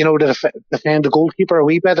 to defend the goalkeeper a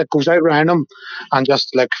wee bit. It goes out round him and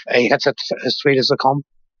just he hits it as straight as it comes.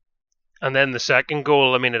 And then the second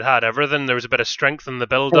goal, it had everything. There was a bit of strength in the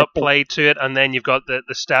build-up play to it, and then you've got the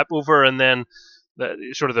step over, and then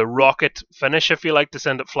the rocket finish, if you like, to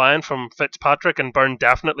send it flying from Fitzpatrick, and Byrne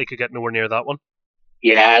definitely could get nowhere near that one.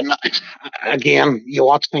 Yeah, and again, you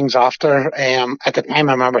watch things after. At the time,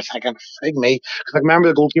 I remember thinking, frig me, because I remember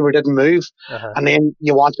the goalkeeper didn't move, and then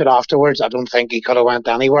you watch it afterwards. I don't think he could have went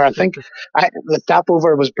anywhere. I think the step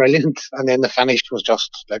over was brilliant, and then the finish was just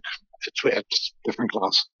it's different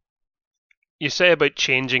class. You say about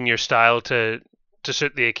changing your style to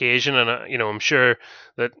suit the occasion, and I'm sure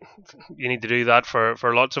that you need to do that for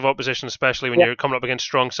lots of opposition, especially when you're coming up against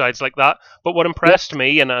strong sides like that. But what impressed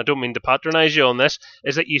me, and I don't mean to patronise you on this,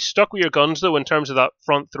 is that you stuck with your guns though in terms of that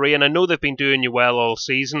front three, and I know they've been doing you well all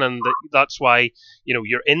season, and that's why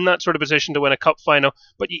you're in that sort of position to win a cup final.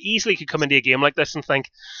 But you easily could come into a game like this and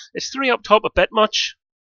think, is 3 up top a bit much?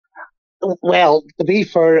 Well, to be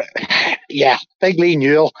fair, Big Lee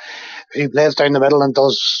Newell, who plays down the middle and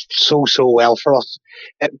does so well for us.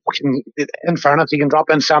 In fairness, he can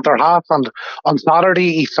drop in centre half, and on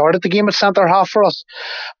Saturday he started the game at centre half for us.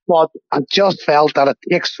 But I just felt that it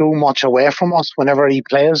takes so much away from us whenever he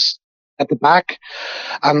plays at the back,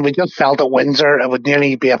 and we just felt at Windsor it would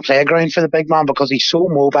nearly be a playground for the big man because he's so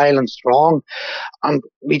mobile and strong, and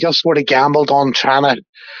we just sort of gambled on trying to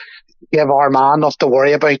give Armagh enough to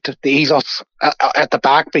worry about to ease us at the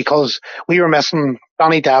back, because we were missing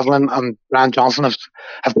Donny Devlin and Ryan Johnson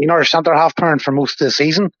have been our centre half turn for most of the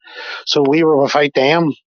season, so we were without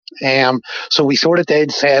them. So we sort of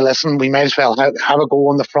did say, listen, we might as well have a go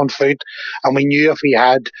on the front foot. And we knew if we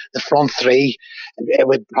had the front three, it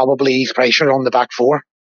would probably ease pressure on the back four.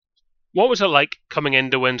 What was it like coming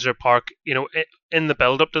into Windsor Park, in the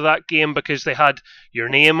build-up to that game? Because they had your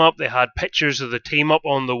name up, they had pictures of the team up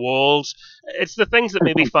on the walls. It's the things that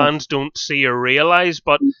maybe fans don't see or realise,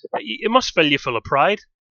 but it must fill you full of pride.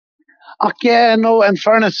 Yeah, no, in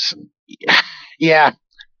fairness, yeah,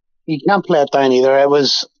 you can't play it down either. It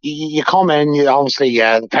was, you come in, you obviously,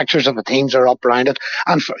 the pictures of the teams are up around it.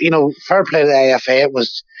 And, fair play to the AFA,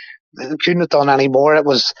 they couldn't have done any more. It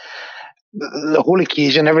was, the whole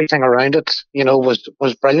occasion, everything around it,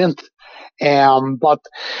 was brilliant. But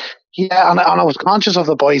yeah, and I was conscious of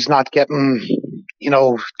the boys not getting,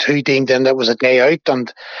 too deemed in. That was a day out,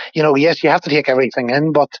 and yes, you have to take everything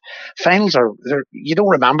in. But finals you don't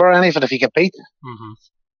remember any of it if you get beat. Mm-hmm.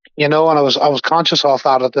 And I was conscious of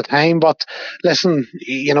that at the time. But listen,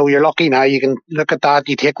 you're lucky now. You can look at that,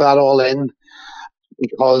 you take that all in,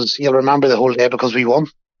 because you'll remember the whole day because we won.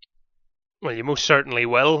 Well, you most certainly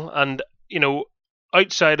will, and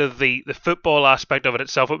outside of the football aspect of it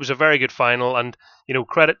itself, it was a very good final, and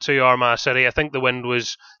credit to Armagh City. I think the wind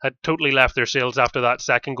had totally left their sails after that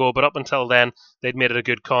second goal, but up until then they'd made it a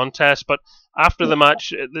good contest. But after the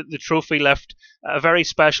match, the trophy left a very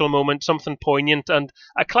special moment, something poignant, and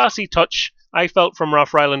a classy touch, I felt, from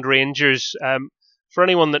Rathfriland Rangers. For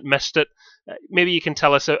anyone that missed it, maybe you can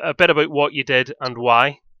tell us a bit about what you did and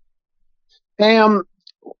why.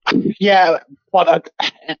 Yeah, but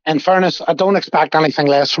in fairness, I don't expect anything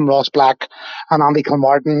less from Ross Black and Andy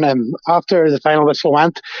Kilmartin. After the final whistle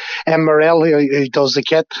went, Morel, who does the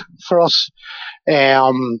kit for us,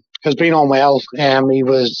 has been on well. He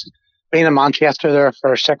was been in Manchester there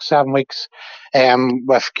for 6-7 weeks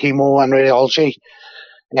with chemo and radiology.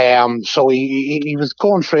 So he was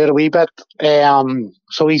going through it a wee bit.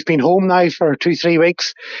 So he's been home now for 2-3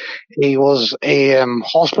 weeks. He was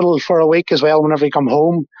hospital for a week as well whenever he come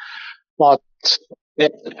home. But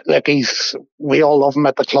we all love him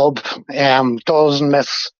at the club. Doesn't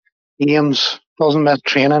miss games, doesn't miss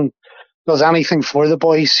training, does anything for the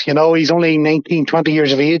boys. He's only 19, 20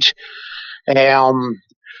 years of age.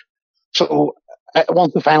 So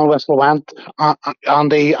once the final whistle went,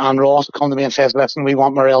 Andy and Ross come to me and says, listen, we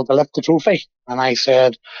want Morel to lift the trophy. And I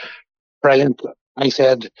said, brilliant. I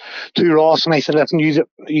said to Ross, and I said, listen, you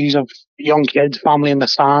have young kids, family in the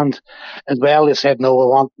stand as well. They said, no, we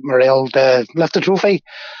want Morel to lift the trophy.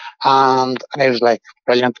 And I was like,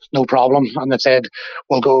 brilliant, no problem. And they said,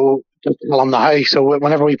 we'll go just tell him now. So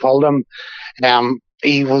whenever we pulled him,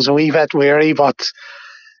 he was a wee bit weary, but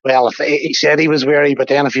well, he said he was weary, but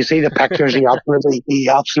then if you see the pictures, he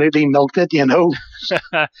absolutely milked it,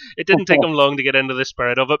 It didn't take him long to get into the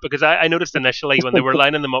spirit of it, because I noticed initially when they were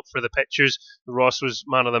lining them up for the pictures, Ross was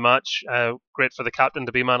man of the match. Great for the captain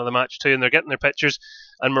to be man of the match too, and they're getting their pictures,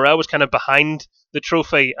 and Morel was kind of behind the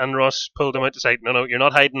trophy, and Ross pulled him out to say, no, you're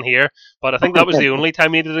not hiding here. But I think that was the only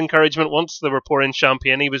time he needed encouragement. Once they were pouring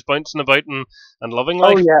champagne, he was bouncing about and loving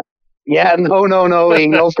life. Oh, yeah. Yeah, no, he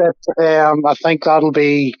loved it. I think that'll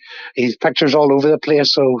be his pictures all over the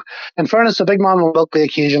place. So, in fairness, the big man will milk the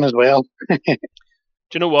occasion as well. Do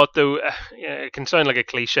you know what, though? It can sound like a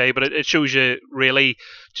cliche, but it shows you really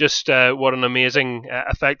just what an amazing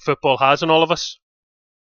effect football has on all of us.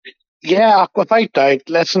 Yeah, without doubt.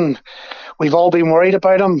 Listen, we've all been worried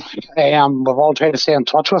about him. We've all tried to stay in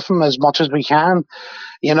touch with him as much as we can.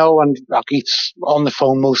 And he's on the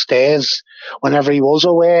phone most days whenever he was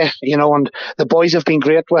away, and the boys have been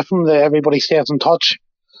great with him. Everybody stays in touch.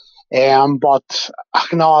 But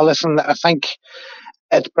no, listen, I think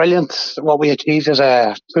it's brilliant what we achieved as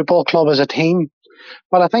a football club, as a team.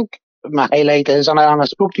 But I think my highlight is, and I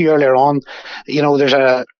spoke to you earlier on, there's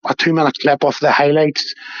a 2-minute clip of the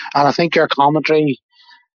highlights, and I think your commentary,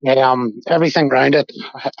 everything around it,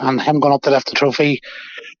 and him going up to lift the trophy,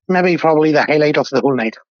 maybe probably the highlight of the whole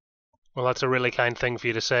night. Well, that's a really kind thing for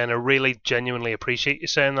you to say, and I really genuinely appreciate you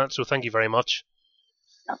saying that, so thank you very much.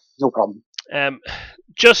 Yeah, no problem.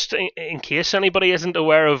 Just in case anybody isn't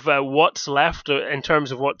aware of what's left in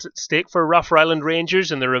terms of what's at stake for Rathfriland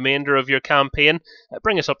Rangers and the remainder of your campaign,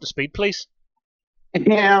 bring us up to speed, please.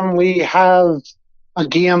 We have a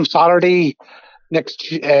game Saturday next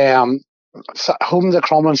home to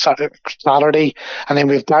Crumlin Saturday, and then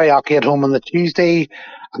we have Derryockie at home on the Tuesday,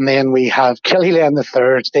 and then we have Killyleigh on the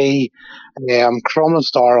Thursday, Crumlin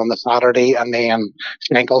Star on the Saturday, and then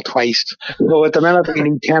Schenkel twice. So at the minute we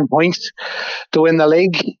need 10 points to win the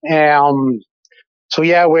league. So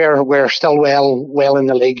yeah, we're still well in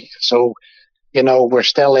the league. So we're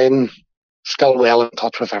still well in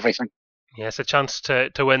touch with everything. Yes, a chance to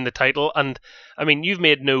win the title. And, I mean, you've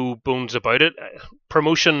made no bones about it.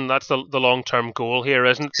 Promotion, that's the long-term goal here,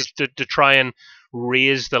 isn't it? To try and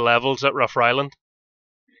raise the levels at Rathfriland.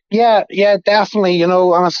 Yeah, definitely. And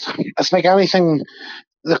it's like anything.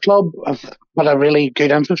 The club have got a really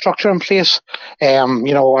good infrastructure in place.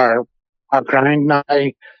 Our ground now.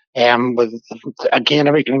 With again,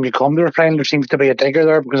 every time you come to Rathfriland, there seems to be a digger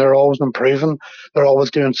there because they're always improving. They're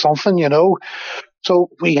always doing something. So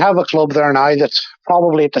we have a club there now that's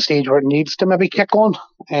probably at the stage where it needs to maybe kick on.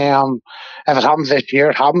 If it happens this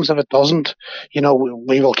year, it happens. If it doesn't, we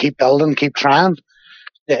will keep building, keep trying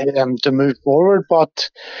to move forward.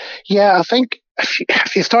 But yeah, I think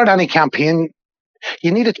if you start any campaign,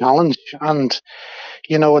 you need a challenge. And,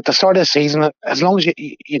 at the start of the season, as long as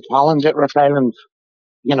you challenge it, Rathfriland,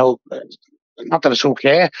 not that it's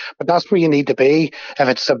okay, but that's where you need to be. If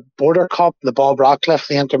it's the Border Cup, the Bob Ratcliffe,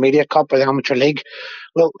 the Intermediate Cup, or the Amateur League,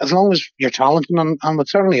 well, as long as you're challenging, and we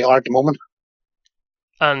certainly are at the moment.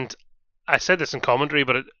 And I said this in commentary,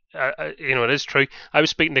 but it is true. I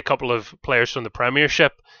was speaking to a couple of players from the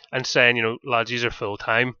Premiership and saying, lads, these are full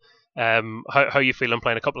time. How you feeling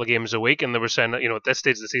playing a couple of games a week? And they were saying that, at this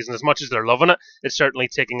stage of the season, as much as they're loving it, it's certainly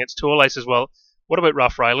taking its toll. I says, well, what about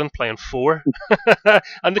Rathfriland playing 4?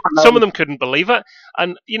 And some of them couldn't believe it.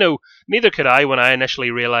 And, neither could I when I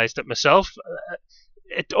initially realised it myself.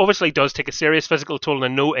 It obviously does take a serious physical toll,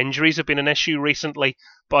 and no injuries have been an issue recently.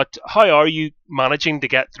 But how are you managing to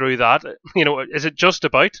get through that? Is it just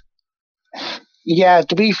about? Yeah,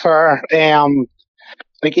 to be fair,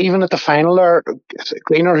 like even at the final there,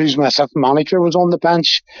 Greener, who's my assistant manager, was on the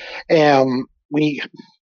bench.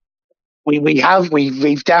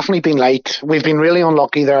 We've definitely been late. We've been really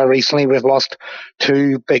unlucky there recently. We've lost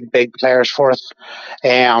 2 big players for us.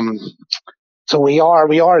 So we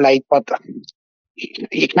are late, but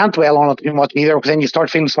you can't dwell on it too much either, because then you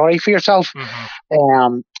start feeling sorry for yourself.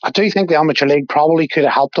 Mm-hmm. I do think the Amateur League probably could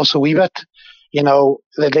have helped us a wee bit. The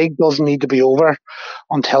league doesn't need to be over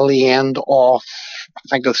until the end of, I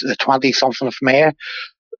think it's the 20-something of May.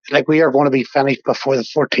 Like, we are going to be finished before the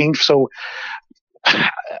 14th, so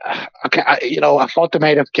I thought they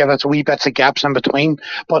might have given us wee bits of gaps in between.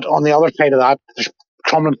 But on the other side of that, there's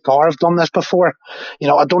Crumlin Car have done this before.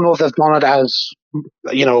 I don't know if they've done it as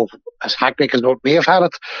hectic as what we have had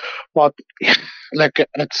it, but look,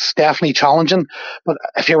 it's definitely challenging. But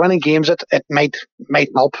if you're winning games, it might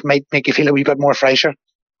help, might make you feel a wee bit more fresher.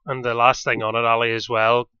 And the last thing on it, Ali, as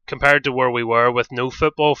well, compared to where we were with no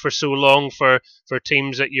football for so long for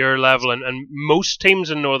teams at your level and most teams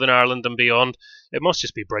in Northern Ireland and beyond, it must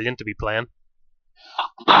just be brilliant to be playing.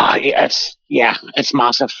 It's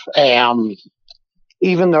massive.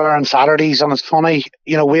 Even there on Saturdays, and it's funny,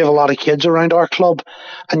 we have a lot of kids around our club,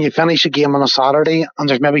 and you finish a game on a Saturday and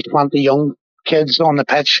there's maybe 20 young kids on the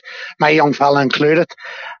pitch, my young fella included,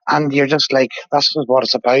 and you're just like, this is what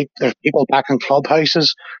it's about. There's people back in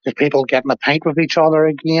clubhouses, there's people getting a pint with each other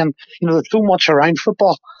again. There's so much around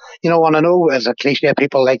football. And I know as a cliche,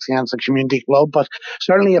 people like saying it's a community club, but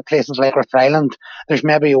certainly at places like Rathfriland, there's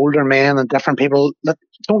maybe older men and different people that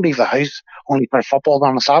don't leave the house only for football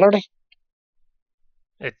on a Saturday.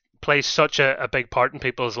 Plays such a big part in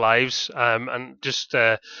people's lives, and just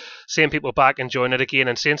seeing people back enjoying it again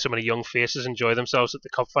and seeing so many young faces enjoy themselves at the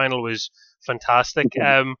cup final was fantastic.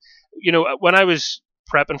 Mm-hmm. When I was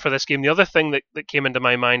prepping for this game, the other thing that came into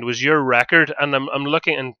my mind was your record, and I'm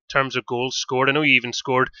looking in terms of goals scored. I know you even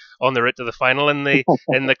scored on the route to the final in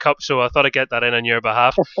the cup, so I thought I'd get that in on your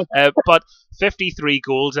behalf. But 53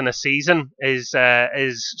 goals in a season is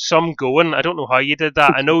some going. I don't know how you did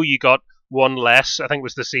that. I know you got one less, I think it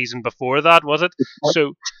was the season before that, was it?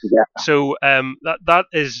 So that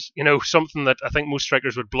is, something that I think most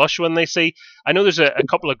strikers would blush when they see. I know there's a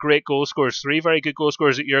couple of great goal scorers, 3 very good goal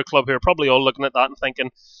scorers at your club who are probably all looking at that and thinking,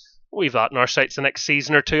 we've that in our sights the next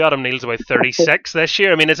season or two. Adam Neal's about 36 this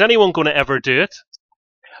year. I mean, is anyone going to ever do it?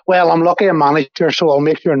 Well, I'm lucky I'm manager, so I'll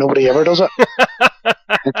make sure nobody ever does it.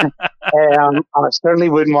 I certainly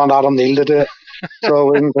wouldn't want Adam Neal to do it.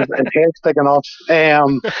 So it's big enough.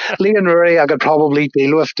 Liam Rory, I could probably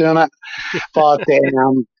deal with doing it. But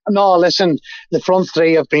no, listen, the front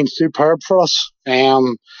 3 have been superb for us.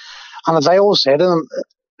 And as I always say to them,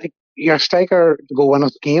 your striker to go win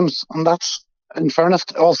us games, and that's, in fairness,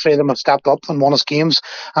 all 3 of them have stepped up and won us games,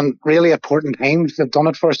 and really important times. They've done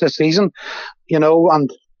it for us this season,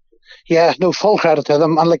 and yeah, no, full credit to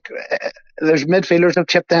them. And there's midfielders have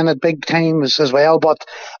chipped in at big times as well. But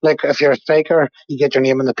if you're a striker, you get your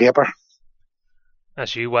name in the paper.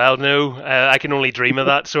 As you well know, I can only dream of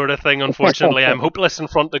that sort of thing. Unfortunately, I'm hopeless in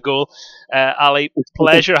front of goal. Ali,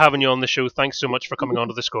 pleasure having you on the show. Thanks so much for coming on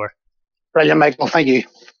to The Score. Brilliant, Michael. Thank you.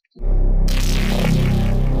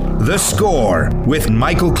 The Score with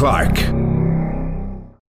Michael Clark.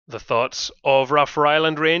 The thoughts of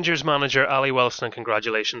Rathfriland Rangers manager Ali Wilson, and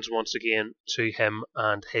congratulations once again to him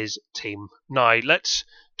and his team. Now, let's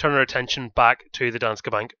turn our attention back to the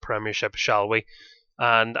Danske Bank Premiership, shall we?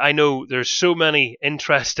 And I know there's so many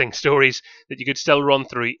interesting stories that you could still run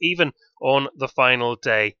through, even on the final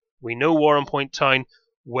day. We know Warrenpoint Town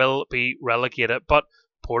will be relegated, but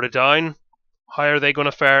Portadown, how are they going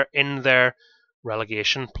to fare in their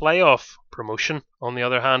relegation playoff? Promotion, on the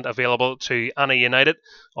other hand, available to Anna United,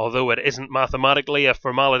 although it isn't mathematically a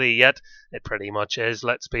formality yet. It pretty much is,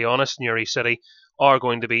 let's be honest. Newry City are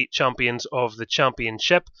going to be champions of the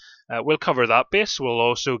championship. We'll cover that base. We'll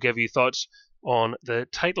also give you thoughts on the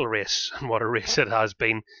title race, and what a race it has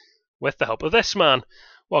been, with the help of this man.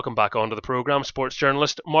 Welcome back onto the programme, sports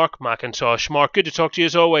journalist Mark McIntosh. Mark, good to talk to you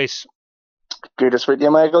as always. Good to speak to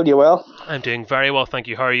you, Michael. You well? I'm doing very well, thank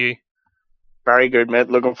you. How are you? Very good, mate.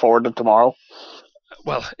 Looking forward to tomorrow.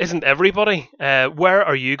 Well, isn't everybody? Where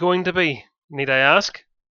are you going to be, need I ask?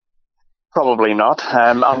 Probably not.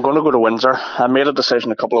 I'm going to go to Windsor. I made a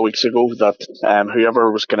decision a couple of weeks ago that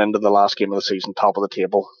whoever was getting into the last game of the season, top of the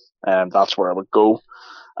table, that's where I would go.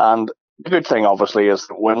 And the good thing, obviously, is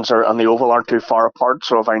that Windsor and the Oval aren't too far apart,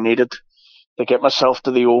 so if I needed to get myself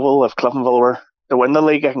to the Oval, if Cliftonville were to win the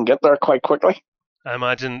league, I can get there quite quickly. I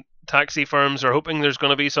imagine taxi firms are hoping there's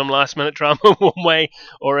going to be some last-minute drama one way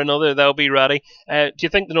or another. They'll be ready. Do you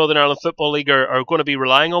think the Northern Ireland Football League are going to be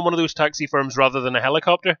relying on one of those taxi firms rather than a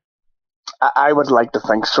helicopter? I would like to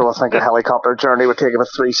think so. I think a helicopter journey would take about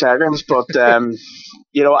 3 seconds. But,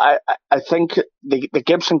 I think the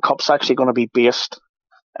Gibson Cup's actually going to be based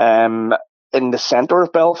in the centre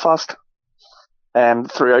of Belfast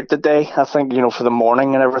throughout the day, I think, for the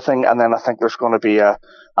morning and everything. And then I think there's going to be a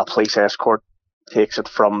police escort takes it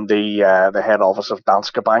from the head office of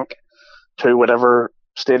Danske Bank to whatever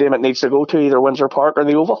stadium it needs to go to, either Windsor Park or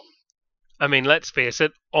the Oval. I mean, let's face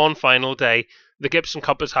it, on final day, the Gibson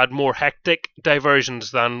Cup has had more hectic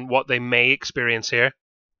diversions than what they may experience here.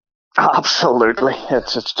 Absolutely.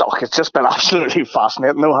 It's just been absolutely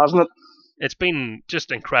fascinating though, hasn't it? It's been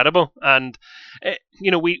just incredible. And,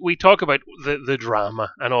 we talk about the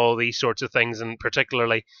drama and all these sorts of things, and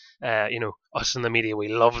particularly, us in the media, we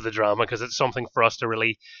love the drama because it's something for us to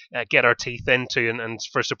really get our teeth into. And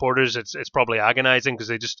for supporters, it's probably agonising because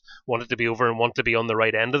they just want it to be over and want to be on the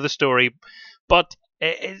right end of the story. But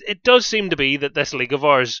it does seem to be that this league of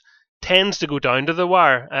ours tends to go down to the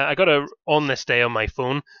wire. I got on this day on my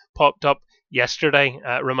phone, popped up yesterday,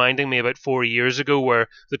 reminding me about 4 years ago where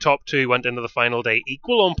the top two went into the final day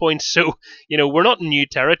equal on points. So, we're not in new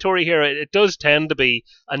territory here. It does tend to be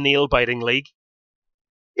a nail-biting league.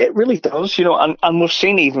 It really does, and we've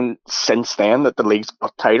seen even since then that the league's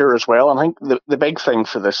got tighter as well. And I think the big thing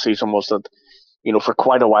for this season was that, for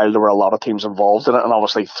quite a while there were a lot of teams involved in it, and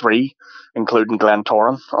obviously 3, including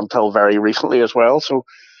Glentoran, until very recently as well. So,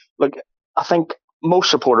 look, I think most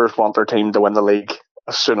supporters want their team to win the league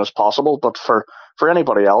as soon as possible, but for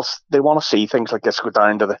anybody else, they want to see things like this go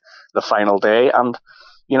down to the final day. And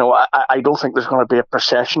I don't think there's going to be a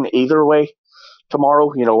procession either way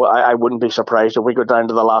tomorrow. I wouldn't be surprised if we go down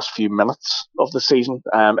to the last few minutes of the season.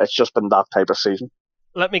 It's just been that type of season.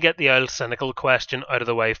 Let me get the old cynical question out of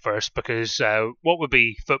the way first, because what would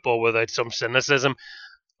be football without some cynicism?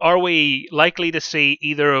 Are we likely to see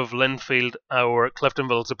either of Linfield or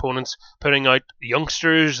Cliftonville's opponents putting out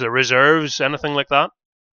youngsters, the reserves, anything like that?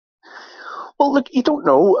 Well, look, you don't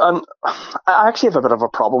know. And I actually have a bit of a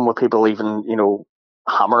problem with people even,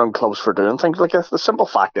 hammering clubs for doing things like this. The simple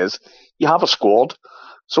fact is, you have a squad,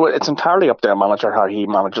 so it's entirely up to a manager how he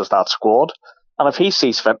manages that squad. And if he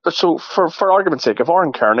sees fit, so for argument's sake, if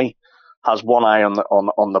Ryan Curran has one eye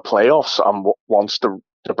on the playoffs and wants to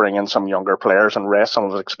bring in some younger players and rest some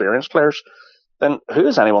of his experienced players, then who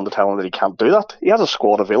is anyone to tell him that he can't do that? He has a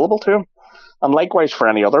squad available to him. And likewise for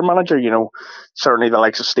any other manager, certainly the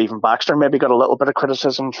likes of Stephen Baxter maybe got a little bit of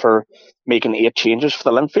criticism for making 8 changes for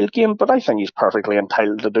the Linfield game, but I think he's perfectly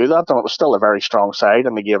entitled to do that, and it was still a very strong side,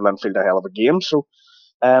 and they gave Linfield a hell of a game. So,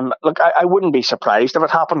 look, I wouldn't be surprised if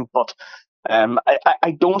it happened, but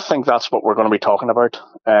I don't think that's what we're going to be talking about.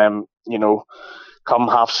 Come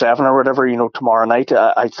 7:30 or whatever, tomorrow night,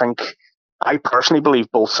 I personally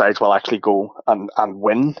believe both sides will actually go and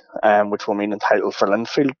win, which will mean entitled for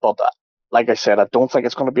Linfield. But like I said, I don't think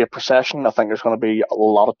it's going to be a procession. I think there's going to be a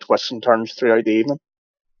lot of twists and turns throughout the evening.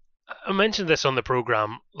 I mentioned this on the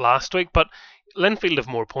programme last week, but Linfield have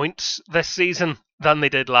more points this season than they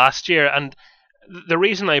did last year. And the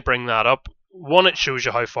reason I bring that up, one, it shows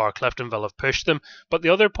you how far Cliftonville have pushed them. But the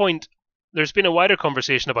other point, there's been a wider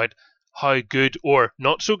conversation about how good or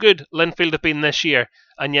not so good Linfield have been this year,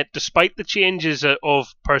 and yet despite the changes of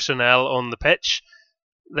personnel on the pitch,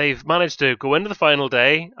 they've managed to go into the final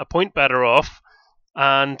day a point better off,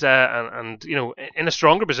 and in a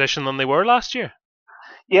stronger position than they were last year.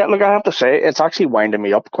 Yeah, look, I have to say, it's actually winding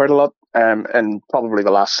me up quite a lot in probably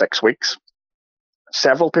the last 6 weeks.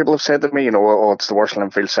 Several people have said to me, oh, it's the worst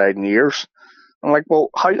Linfield side in years. I'm like, well,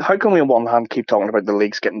 how can we on one hand keep talking about the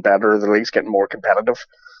league's getting better, the league's getting more competitive,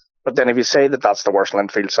 but then if you say that that's the worst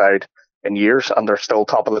Linfield side in years and they're still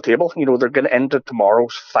top of the table, they're going to enter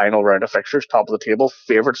tomorrow's final round of fixtures top of the table,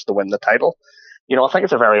 favourites to win the title. I think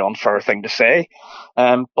it's a very unfair thing to say.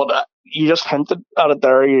 But you just hinted at it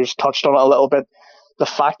there, you just touched on it a little bit. The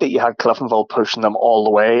fact that you had Cliftonville pushing them all the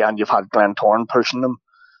way and you've had Glentoran pushing them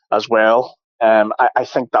as well, I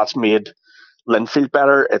think that's made Linfield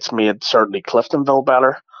better. It's made certainly Cliftonville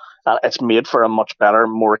better. It's made for a much better,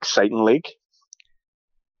 more exciting league.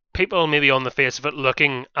 People maybe on the face of it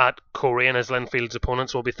looking at Coleraine as Linfield's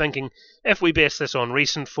opponents will be thinking, if we base this on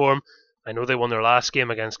recent form, I know they won their last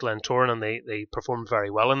game against Glentoran and they performed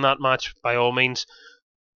very well in that match by all means,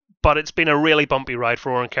 but it's been a really bumpy ride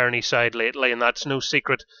for Oran Kearney's side lately, and that's no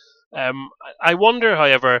secret. I wonder,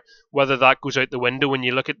 however, whether that goes out the window when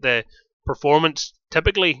you look at the performance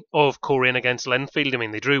typically of Coleraine against Linfield. I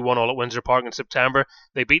mean, they drew 1-1 at Windsor Park in September,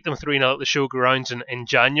 they beat them 3-0 at the Showgrounds in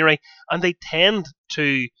January, and they tend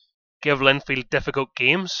to give Linfield difficult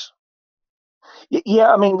games.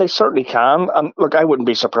 Yeah, I mean, they certainly can, and look, I wouldn't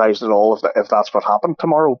be surprised at all if that's what happened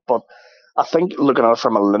tomorrow, but I think looking at it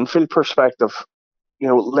from a Linfield perspective,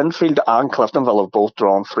 Linfield and Cliftonville have both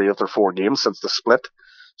drawn 3 of their 4 games since the split,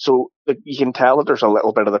 so you can tell that there's a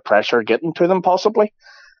little bit of the pressure getting to them possibly.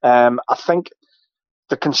 I think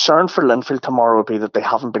the concern for Linfield tomorrow would be that they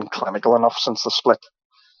haven't been clinical enough since the split.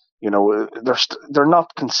 They're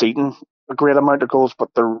not conceding a great amount of goals, but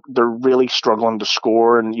they're really struggling to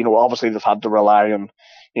score, and obviously they've had to rely on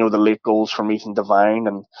the late goals from Ethan Devine,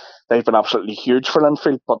 and they've been absolutely huge for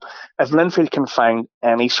Linfield. But if Linfield can find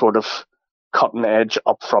any sort of cutting edge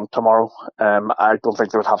up front tomorrow, I don't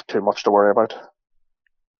think they would have too much to worry about.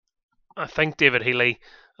 I think David Healy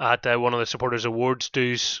at one of the Supporters Awards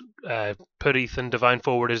dues put Ethan Devine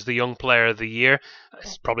forward as the Young Player of the Year.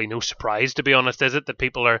 It's probably no surprise, to be honest, is it, that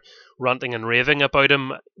people are ranting and raving about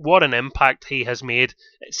him? What an impact he has made,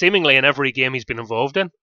 seemingly in every game he's been involved in.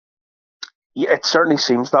 Yeah, it certainly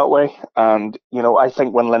seems that way. And, I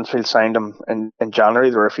think when Linfield signed him in January,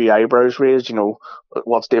 there were a few eyebrows raised.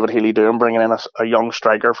 What's David Healy doing, bringing in a young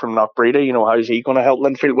striker from Knockbreda? How's he going to help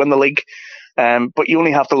Linfield win the league? But you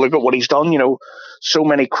only have to look at what he's done. So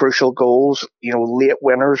many crucial goals, late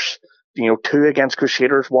winners, 2 against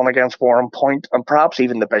Crusaders, 1 against Warren Point, and perhaps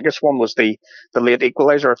even the biggest one was the late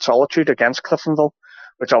equaliser at Solitude against Cliftonville,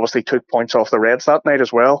 which obviously took points off the Reds that night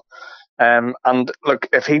as well. And look,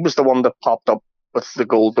 if he was the one that popped up with the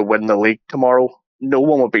goal to win the league tomorrow, no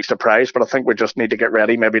one would be surprised, but I think we just need to get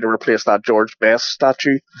ready maybe to replace that George Best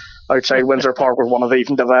statue outside Windsor Park with one of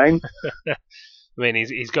Ethan Devine. I mean,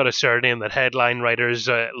 he's got a surname that headline writers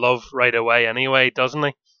love right away anyway, doesn't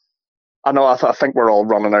he? I know, I think we're all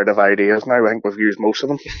running out of ideas now. I think we've used most of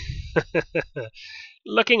them.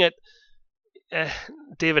 Looking at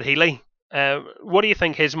David Healy, what do you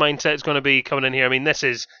think his mindset is going to be coming in here? I mean, this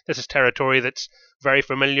is territory that's very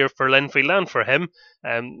familiar for Linfield and for him.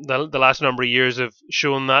 The last number of years have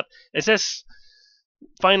shown that. Is this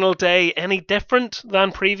final day any different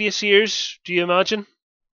than previous years, do you imagine?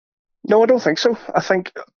 No, I don't think so. I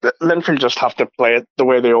think Linfield just have to play it the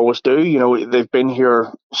way they always do. They've been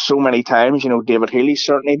here so many times. David Healy's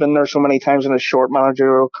certainly been there so many times in his short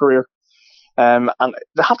managerial career. And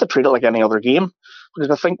they have to treat it like any other game. Because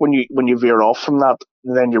I think when you veer off from that,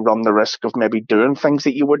 then you run the risk of maybe doing things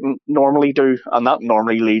that you wouldn't normally do. And that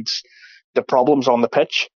normally leads to problems on the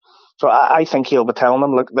pitch. So I think he'll be telling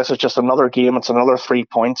them, look, this is just another game. It's another 3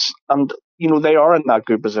 points. And, they are in that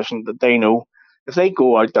good position that they know if they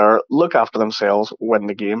go out there, look after themselves, win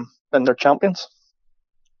the game, then they're champions.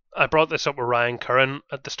 I brought this up with Ryan Curran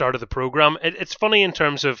at the start of the programme. It's funny in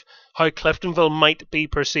terms of how Cliftonville might be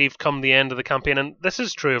perceived come the end of the campaign, and this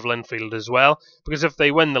is true of Linfield as well, because if they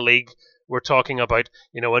win the league, we're talking about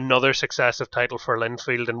another successive title for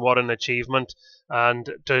Linfield, and what an achievement, and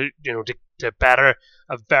to better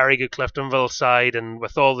a very good Cliftonville side, and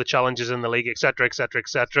with all the challenges in the league, etc., etc.,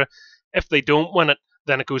 etc. If they don't win it,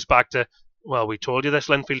 then it goes back to, well, we told you this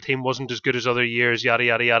Linfield team wasn't as good as other years, yada,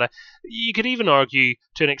 yada, yada. You could even argue,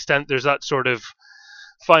 to an extent, there's that sort of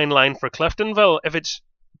fine line for Cliftonville. If it's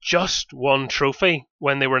just one trophy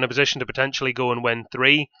when they were in a position to potentially go and win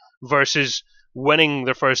 3 versus winning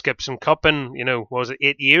their first Gibson Cup in,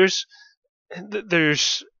 8 years,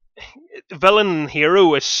 there's villain and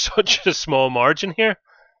hero is such a small margin here.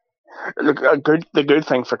 Look, the good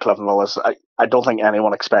thing for Cliftonville is I don't think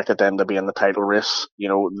anyone expected them to be in the title race.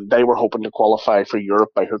 They were hoping to qualify for Europe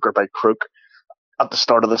by hook or by crook at the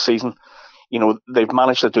start of the season. They've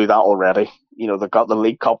managed to do that already. They've got the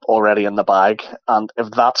League Cup already in the bag, and if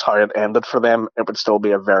that's how it ended for them, it would still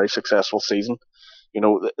be a very successful season.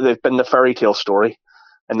 They've been the fairy tale story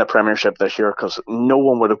in the Premiership this year, because no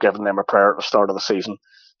one would have given them a prayer at the start of the season,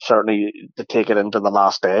 certainly to take it into the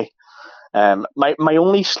last day. My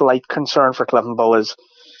only slight concern for Cliftonville is,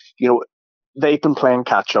 they've been playing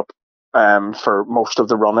catch up for most of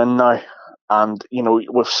the run in now. And,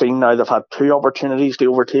 we've seen now they've had 2 opportunities to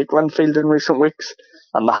overtake Linfield in recent weeks,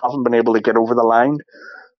 and they haven't been able to get over the line.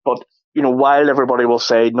 But, while everybody will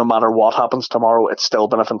say no matter what happens tomorrow, it's still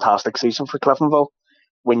been a fantastic season for Cliftonville,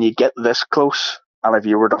 when you get this close, and if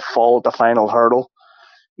you were to fall at the final hurdle,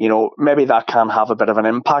 maybe that can have a bit of an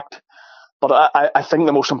impact. But I think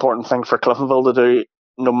the most important thing for Cliftonville to do,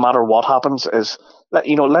 no matter what happens, is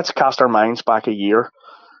let's cast our minds back a year.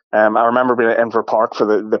 I remember being at Inver Park for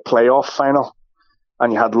the playoff final,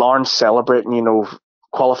 and you had Lawrence celebrating,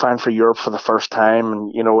 qualifying for Europe for the first time,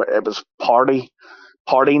 and it was party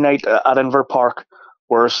night at Inver Park.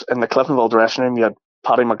 Whereas in the Cliftonville dressing room, you had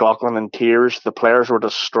Paddy McLaughlin in tears. The players were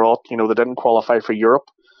distraught. They didn't qualify for Europe,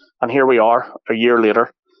 and here we are a year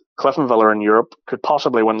later. Cliftonville are in Europe, could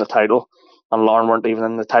possibly win the title, and Larne weren't even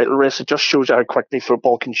in the title race. It just shows you how quickly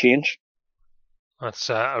football can change. That's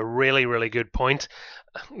a really, really good point.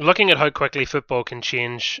 Looking at how quickly football can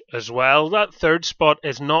change as well, that third spot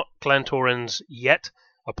is not Glentoran's yet.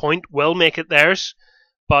 A point will make it theirs,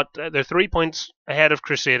 but they're 3 points ahead of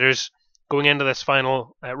Crusaders going into this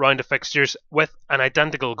final round of fixtures with an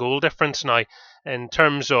identical goal difference now. In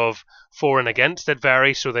terms of for and against, it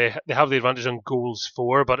varies, so they have the advantage on goals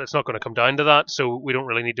for, but it's not going to come down to that, so we don't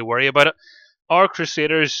really need to worry about it. Are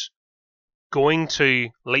Crusaders going to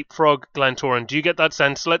leapfrog Glentoran? Do you get that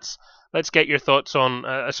sense? Let's get your thoughts on,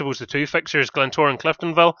 I suppose, the 2 fixtures, Glentoran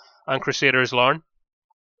Cliftonville and Crusaders Larne.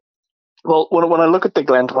 Well, when I look at the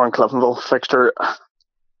Glentoran Cliftonville fixture,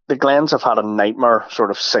 the Glens have had a nightmare sort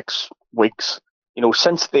of 6 weeks,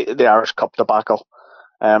 since the Irish Cup debacle.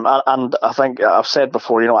 And I think I've said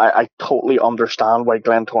before, I totally understand why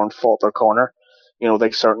Glentoran fought their corner.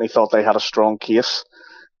 They certainly thought they had a strong case,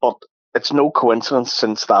 but it's no coincidence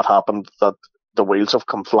since that happened that the wheels have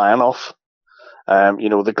come flying off.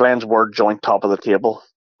 The Glens were joint top of the table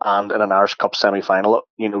and in an Irish Cup semi-final,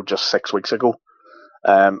 just 6 weeks ago.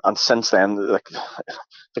 And since then,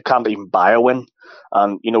 they can't even buy a win.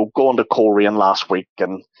 And, going to Coleraine last week,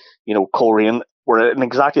 and, Coleraine were in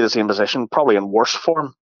exactly the same position, probably in worse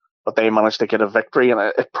form, but they managed to get a victory. And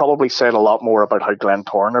it probably said a lot more about how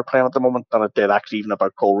Glentoran are playing at the moment than it did actually even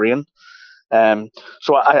about Coleraine.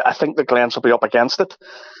 So I think the Glens will be up against it.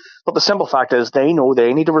 But the simple fact is they know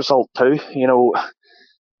they need a result too.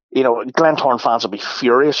 Glentoran fans will be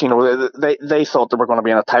furious. They thought they were going to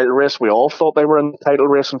be in a title race. We all thought they were in the title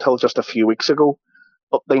race until just a few weeks ago.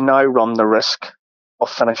 But they now run the risk of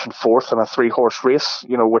finishing 4th in a 3-horse race,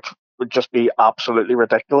 which would just be absolutely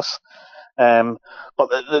ridiculous. But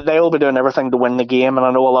they'll be doing everything to win the game. And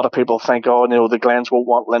I know a lot of people think, the Glens won't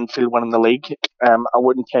want Linfield winning the league. I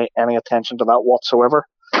wouldn't pay any attention to that whatsoever.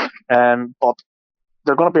 But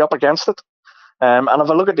they're going to be up against it. And if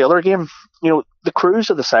I look at the other game, the Crews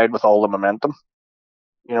are the side with all the momentum.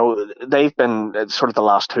 They've been, sort of the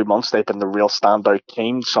last 2 months, they've been the real standout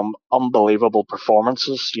team. Some unbelievable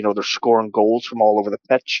performances. They're scoring goals from all over the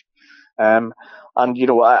pitch. And,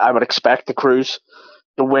 I would expect the Crews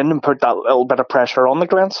to win and put that little bit of pressure on the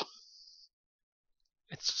Glens.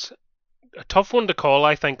 It's a tough one to call,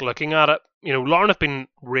 I think, looking at it. Larne have been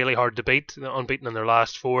really hard to beat, unbeaten in their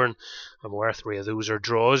last 4, and I'm aware 3 of those are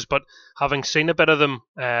draws, but having seen a bit of them,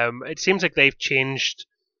 it seems like they've changed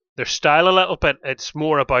their style a little bit. It's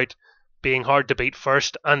more about being hard to beat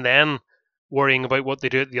first, and then worrying about what they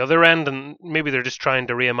do at the other end, and maybe they're just trying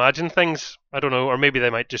to reimagine things. I don't know, or maybe they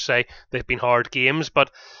might just say they've been hard games,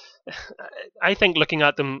 but I think looking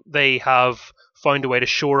at them, they have found a way to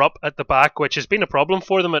shore up at the back, which has been a problem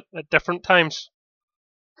for them at different times.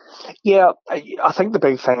 Yeah, I think the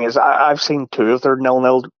big thing is I've seen 2 of their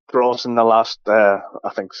 0-0 draws in the last, I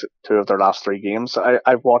think 2 of their last 3 games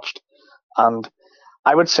I've watched. And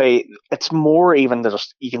I would say it's more even that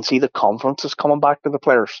you can see the confidence is coming back to the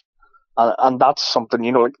players. And that's something,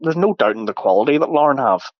 there's no doubt in the quality that Larne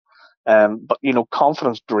have. But,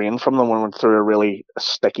 confidence drained from them when we went through a really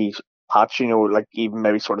sticky patch, like even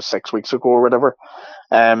maybe sort of 6 weeks ago or whatever.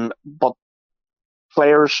 But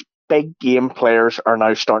players big game players are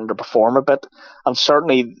now starting to perform a bit. And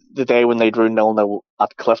certainly the day when they drew 0-0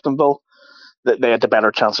 at Cliftonville, they had the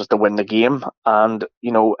better chances to win the game. And,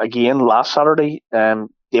 again, last Saturday,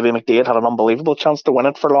 Davy McDade had an unbelievable chance to win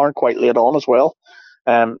it for Larne quite late on as well.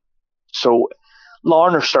 So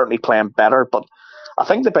Larne are certainly playing better, but I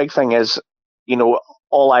think the big thing is,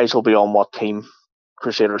 all eyes will be on what team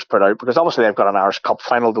Crusaders put out, because obviously they've got an Irish Cup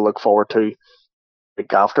final to look forward to the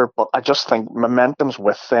week after, but I just think momentum's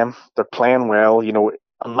with them. They're playing well,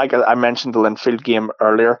 and like I mentioned the Linfield game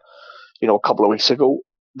earlier, a couple of weeks ago,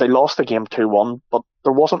 they lost the game 2-1, but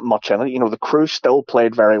there wasn't much in it. The crew still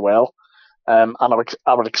played very well, and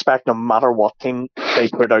I would expect no matter what team they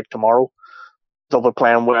put out tomorrow, they'll be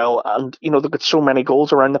playing well, and they've got so many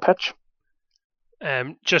goals around the pitch.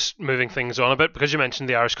 Just moving things on a bit, because you mentioned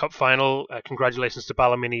the Irish Cup final, congratulations to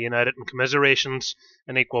Ballymena United and commiserations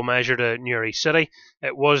in equal measure to Newry City.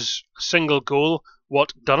 It was a single goal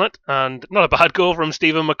what done it, and not a bad goal from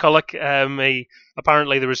Stephen McCulloch.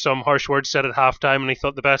 Apparently there was some harsh words said at half-time, and he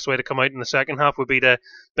thought the best way to come out in the second half would be to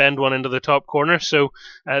bend one into the top corner, so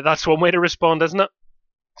that's one way to respond, isn't it?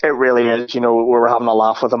 It really is. We were having a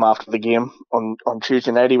laugh with him after the game on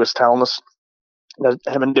Tuesday night. He was telling us that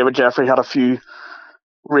him and David Jeffrey had a few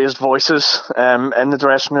raised voices in the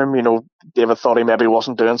dressing room. David thought he maybe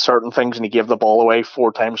wasn't doing certain things, and he gave the ball away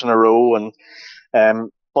 4 times in a row.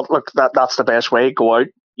 And but look, that's the best way. Go out.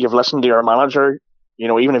 You've listened to your manager.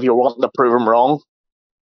 Even if you're wanting to prove him wrong,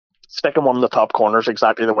 sticking one in the top corner is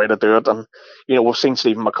exactly the way to do it. And we've seen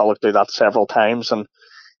Stephen McCulloch do that several times, and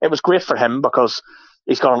it was great for him because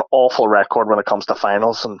he's got an awful record when it comes to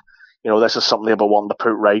finals, and this is something they've been wanting to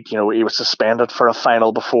put right. He was suspended for a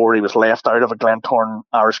final before. He was left out of a Glentoran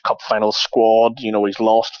Irish Cup final squad. He's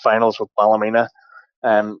lost finals with Ballymena.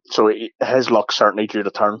 So his luck's certainly due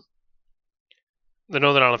to turn. The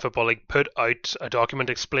Northern Ireland Football League put out a document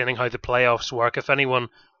explaining how the playoffs work. If anyone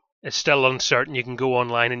is still uncertain, you can go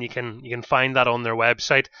online and you can find that on their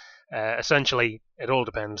website. Essentially, it all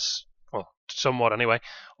depends, somewhat anyway,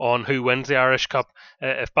 on who wins the Irish Cup.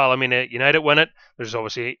 If Ballymena United win it, there's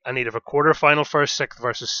obviously a need of a quarter-final first, 6th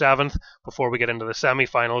versus 7th, before we get into the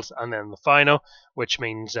semi-finals and then the final, which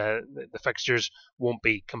means the fixtures won't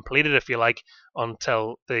be completed, if you like,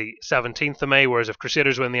 until the 17th of May, whereas if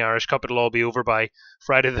Crusaders win the Irish Cup, it'll all be over by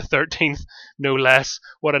Friday the 13th, no less.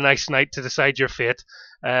 What a nice night to decide your fate.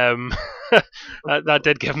 That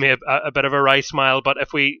did give me a bit of a wry smile, but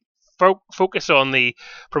if we focus on the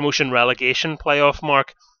promotion relegation playoff,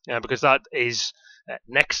 Mark, because that is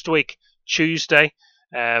next week, Tuesday,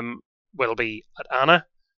 will be at Anna,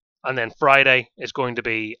 and then Friday is going to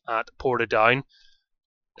be at Portadown.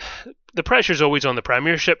 The pressure's always on the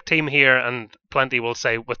Premiership team here, and plenty will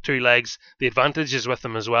say with 2 legs, the advantage is with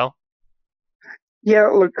them as well. Yeah,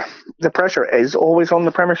 look, the pressure is always on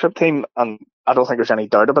the Premiership team, and I don't think there's any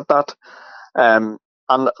doubt about that.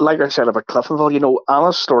 And like I said about Cliftonville,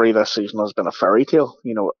 Anna's story this season has been a fairy tale.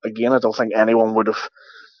 Again, I don't think anyone would have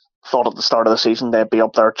thought at the start of the season they'd be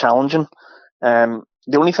up there challenging.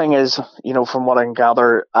 The only thing is, from what I can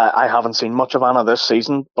gather, I haven't seen much of Anna this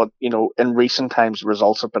season, but, in recent times,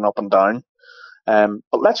 results have been up and down.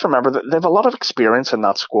 But let's remember that they have a lot of experience in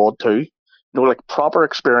that squad too. Like proper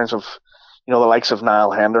experience of, the likes of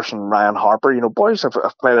Niall Henderson, Ryan Harper, boys have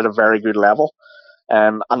played at a very good level.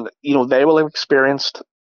 And they will have experienced,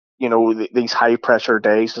 these high pressure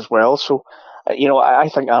days as well. So, I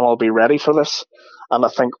think Anna will be ready for this. And I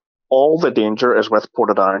think all the danger is with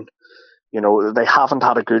Portadown. They haven't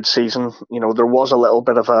had a good season. There was a little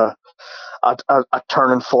bit of a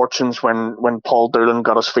turn in fortunes when Paul Doolan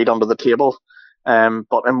got his feet under the table.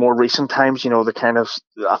 But in more recent times,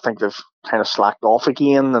 I think they've kind of slacked off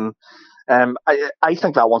again. And I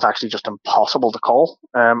think that one's actually just impossible to call.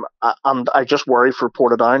 And I just worry for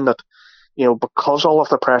Portadown that, because all of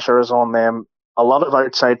the pressure is on them, a lot of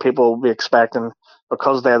outside people will be expecting,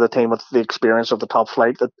 because they're the team with the experience of the top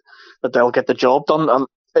flight, that they'll get the job done. And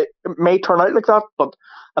it may turn out like that, but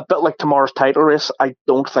a bit like tomorrow's title race, I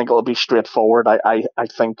don't think it'll be straightforward. I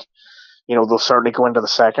think, they'll certainly go into the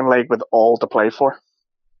second leg with all to play for.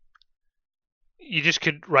 You just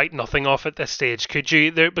could write nothing off at this stage, could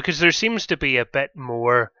you? Because there seems to be a bit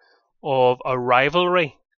more of a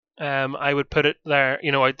rivalry, I would put it there,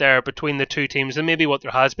 out there between the two teams, and maybe what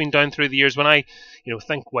there has been down through the years. When I,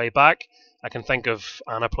 think way back, I can think of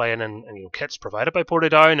Anna playing in kits provided by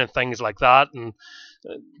Portadown and things like that, and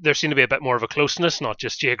there seemed to be a bit more of a closeness, not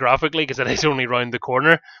just geographically, because it is only round the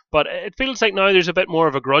corner, but it feels like now there's a bit more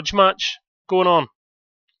of a grudge match going on.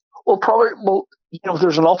 Well,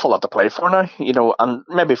 there's an awful lot to play for now, and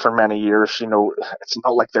maybe for many years, it's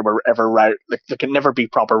not like they were ever like they could never be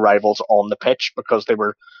proper rivals on the pitch because they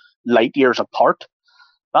were light years apart.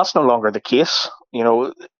 That's no longer the case.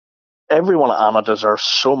 Everyone at Anna deserves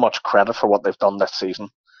so much credit for what they've done this season.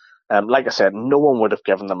 Like I said, no one would have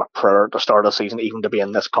given them a prayer at the start of the season even to be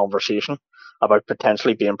in this conversation about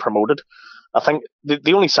potentially being promoted. I think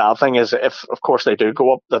the only sad thing is if, of course, they do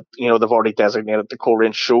go up, that they've already designated the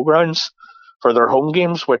Coleraine Showgrounds for their home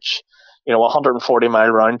games, which a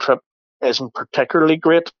 140-mile round trip isn't particularly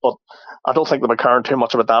great, but I don't think they'll be caring too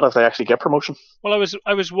much about that if they actually get promotion. Well,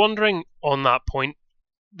 I was wondering on that point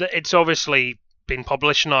that it's obviously been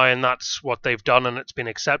published now and that's what they've done and it's been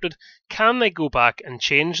accepted. Can they go back and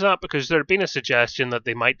change that? Because there had been a suggestion that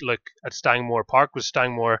they might look at Stangmore Park, was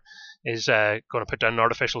Stangmore is going to put down an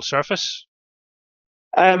artificial surface.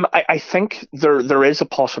 I think there is a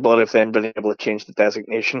possibility of them being able to change the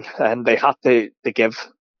designation, and they had to give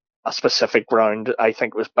a specific round. I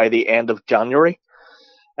think it was by the end of January.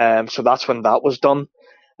 So that's when that was done.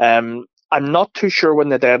 I'm not too sure when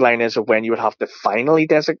the deadline is of when you would have to finally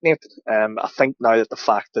designate. I think now that the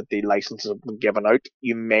fact that the licenses have been given out,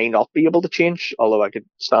 you may not be able to change, although I could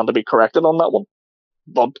stand to be corrected on that one.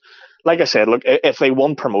 But like I said, look, if they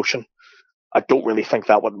won promotion, I don't really think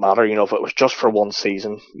that would matter. If it was just for one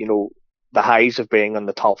season, the highs of being on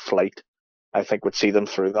the top flight, I think would see them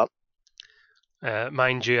through that.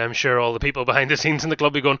 Mind you, I'm sure all the people behind the scenes in the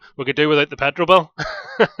club be going, we could do without the petrol bill.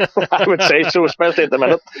 I would say so, especially at the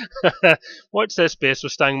minute. What's this space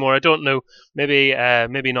with Stangmore? I don't know.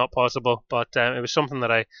 Maybe not possible, but it was something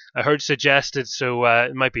that I heard suggested, so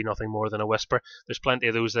it might be nothing more than a whisper. There's plenty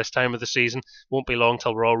of those this time of the season. Won't be long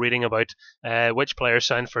till we're all reading about which players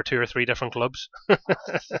signed for 2 or 3 different clubs.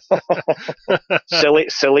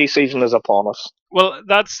 Silly season is upon us. Well,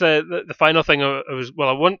 that's the final thing. I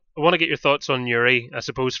want to get your thoughts on Newry, I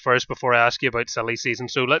suppose, first before I ask you about silly season.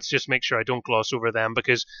 So let's just make sure I don't gloss over them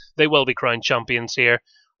because they will be crowned champions here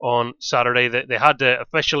on Saturday. They had to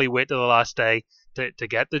officially wait to the last day to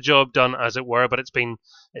get the job done, as it were. But it's been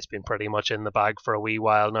pretty much in the bag for a wee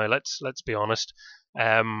while now. Let's be honest.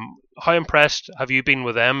 How impressed have you been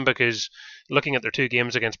with them? Because looking at their 2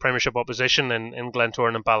 games against Premiership opposition in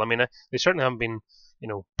Glentoran and Ballymena, they certainly haven't been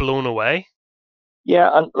blown away.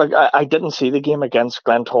 Yeah, and I didn't see the game against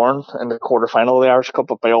Glentoran in the quarter-final of the Irish Cup,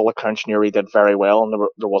 but by all accounts, Newry did very well, and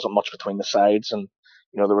there wasn't much between the sides, and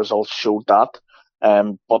the results showed that.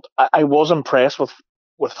 But I was impressed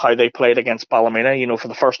with how they played against Ballymena. For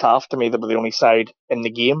the first half, to me, they were the only side in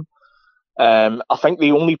the game. I think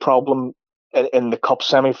the only problem in the Cup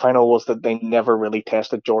semi-final was that they never really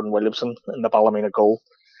tested Jordan Williamson in the Ballymena goal.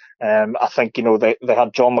 I think, they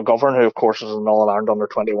had John McGovern, who of course is an All-Ireland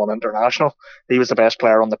under-21 international. He was the best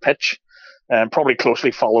player on the pitch, probably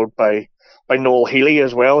closely followed by Noel Healy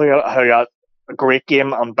as well, who had a great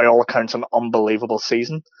game and by all accounts an unbelievable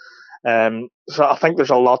season. So I think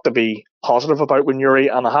there's a lot to be positive about with Newry,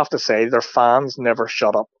 and I have to say their fans never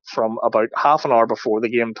shut up from about half an hour before the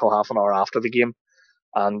game till half an hour after the game.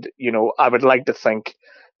 And, I would like to think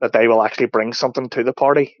that they will actually bring something to the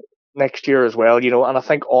party next year as well, and I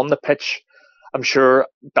think on the pitch, I'm sure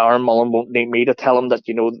Darren Mullen won't need me to tell him that,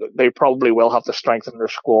 they probably will have to strengthen their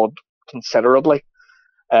squad considerably,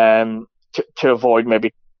 to avoid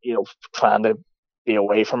maybe, trying to be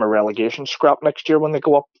away from a relegation scrap next year when they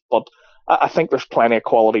go up. But I think there's plenty of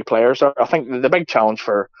quality players there. I think the big challenge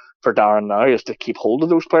for Darren now is to keep hold of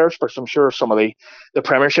those players, because I'm sure some of the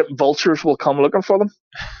Premiership vultures will come looking for them.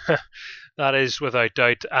 That is without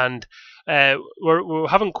doubt. And we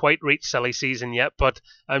haven't quite reached silly season yet, but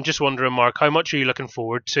I'm just wondering, Mark, how much are you looking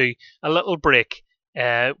forward to a little break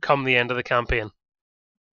come the end of the campaign?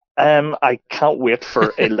 I can't wait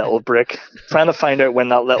for a little break. Trying to find out when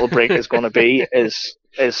that little break is going to be is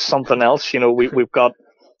something else. We've got,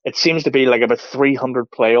 it seems to be like about 300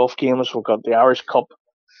 playoff games. We've got the Irish Cup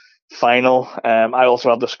final. I also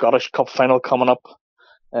have the Scottish Cup final coming up,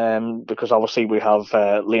 because obviously we have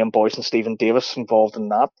Liam Boyce and Stephen Davis involved in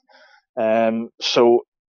that. So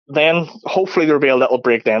then hopefully there'll be a little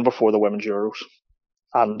break then before the Women's Euros,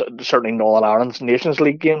 and certainly Northern Ireland's Nations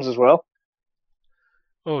League games as well.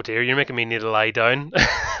 Oh dear, you're making me need to lie down.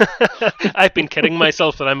 I've been kidding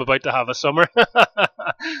myself that I'm about to have a summer.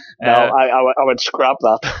 No, I would scrap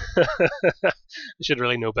that. I should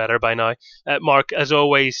really know better by now. Mark, as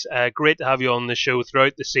always, great to have you on the show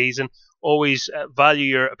throughout the season. Always value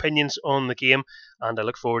your opinions on the game, and I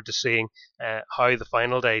look forward to seeing how the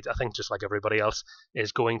final day, I think just like everybody else,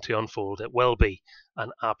 is going to unfold. It will be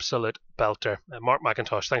an absolute belter. Mark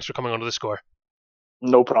McIntosh, thanks for coming onto The Score.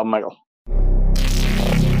 No problem, Michael.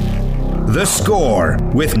 The Score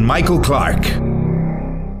with Michael Clark.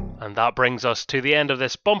 And that brings us to the end of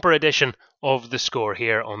this bumper edition of The Score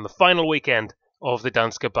here on the final weekend of the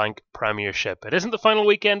Danske Bank Premiership. It isn't the final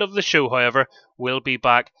weekend of the show, however. We'll be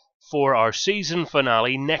back for our season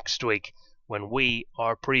finale next week when we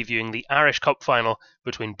are previewing the Irish Cup final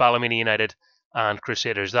between Ballymena United and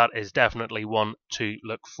Crusaders. That is definitely one to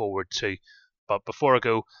look forward to. But before I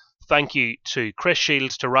go, thank you to Chris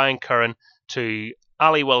Shields, to Ryan Curran, to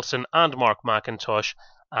Ali Wilson and Mark McIntosh,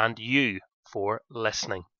 and you for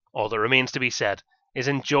listening. All that remains to be said is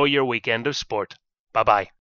enjoy your weekend of sport. Bye-bye.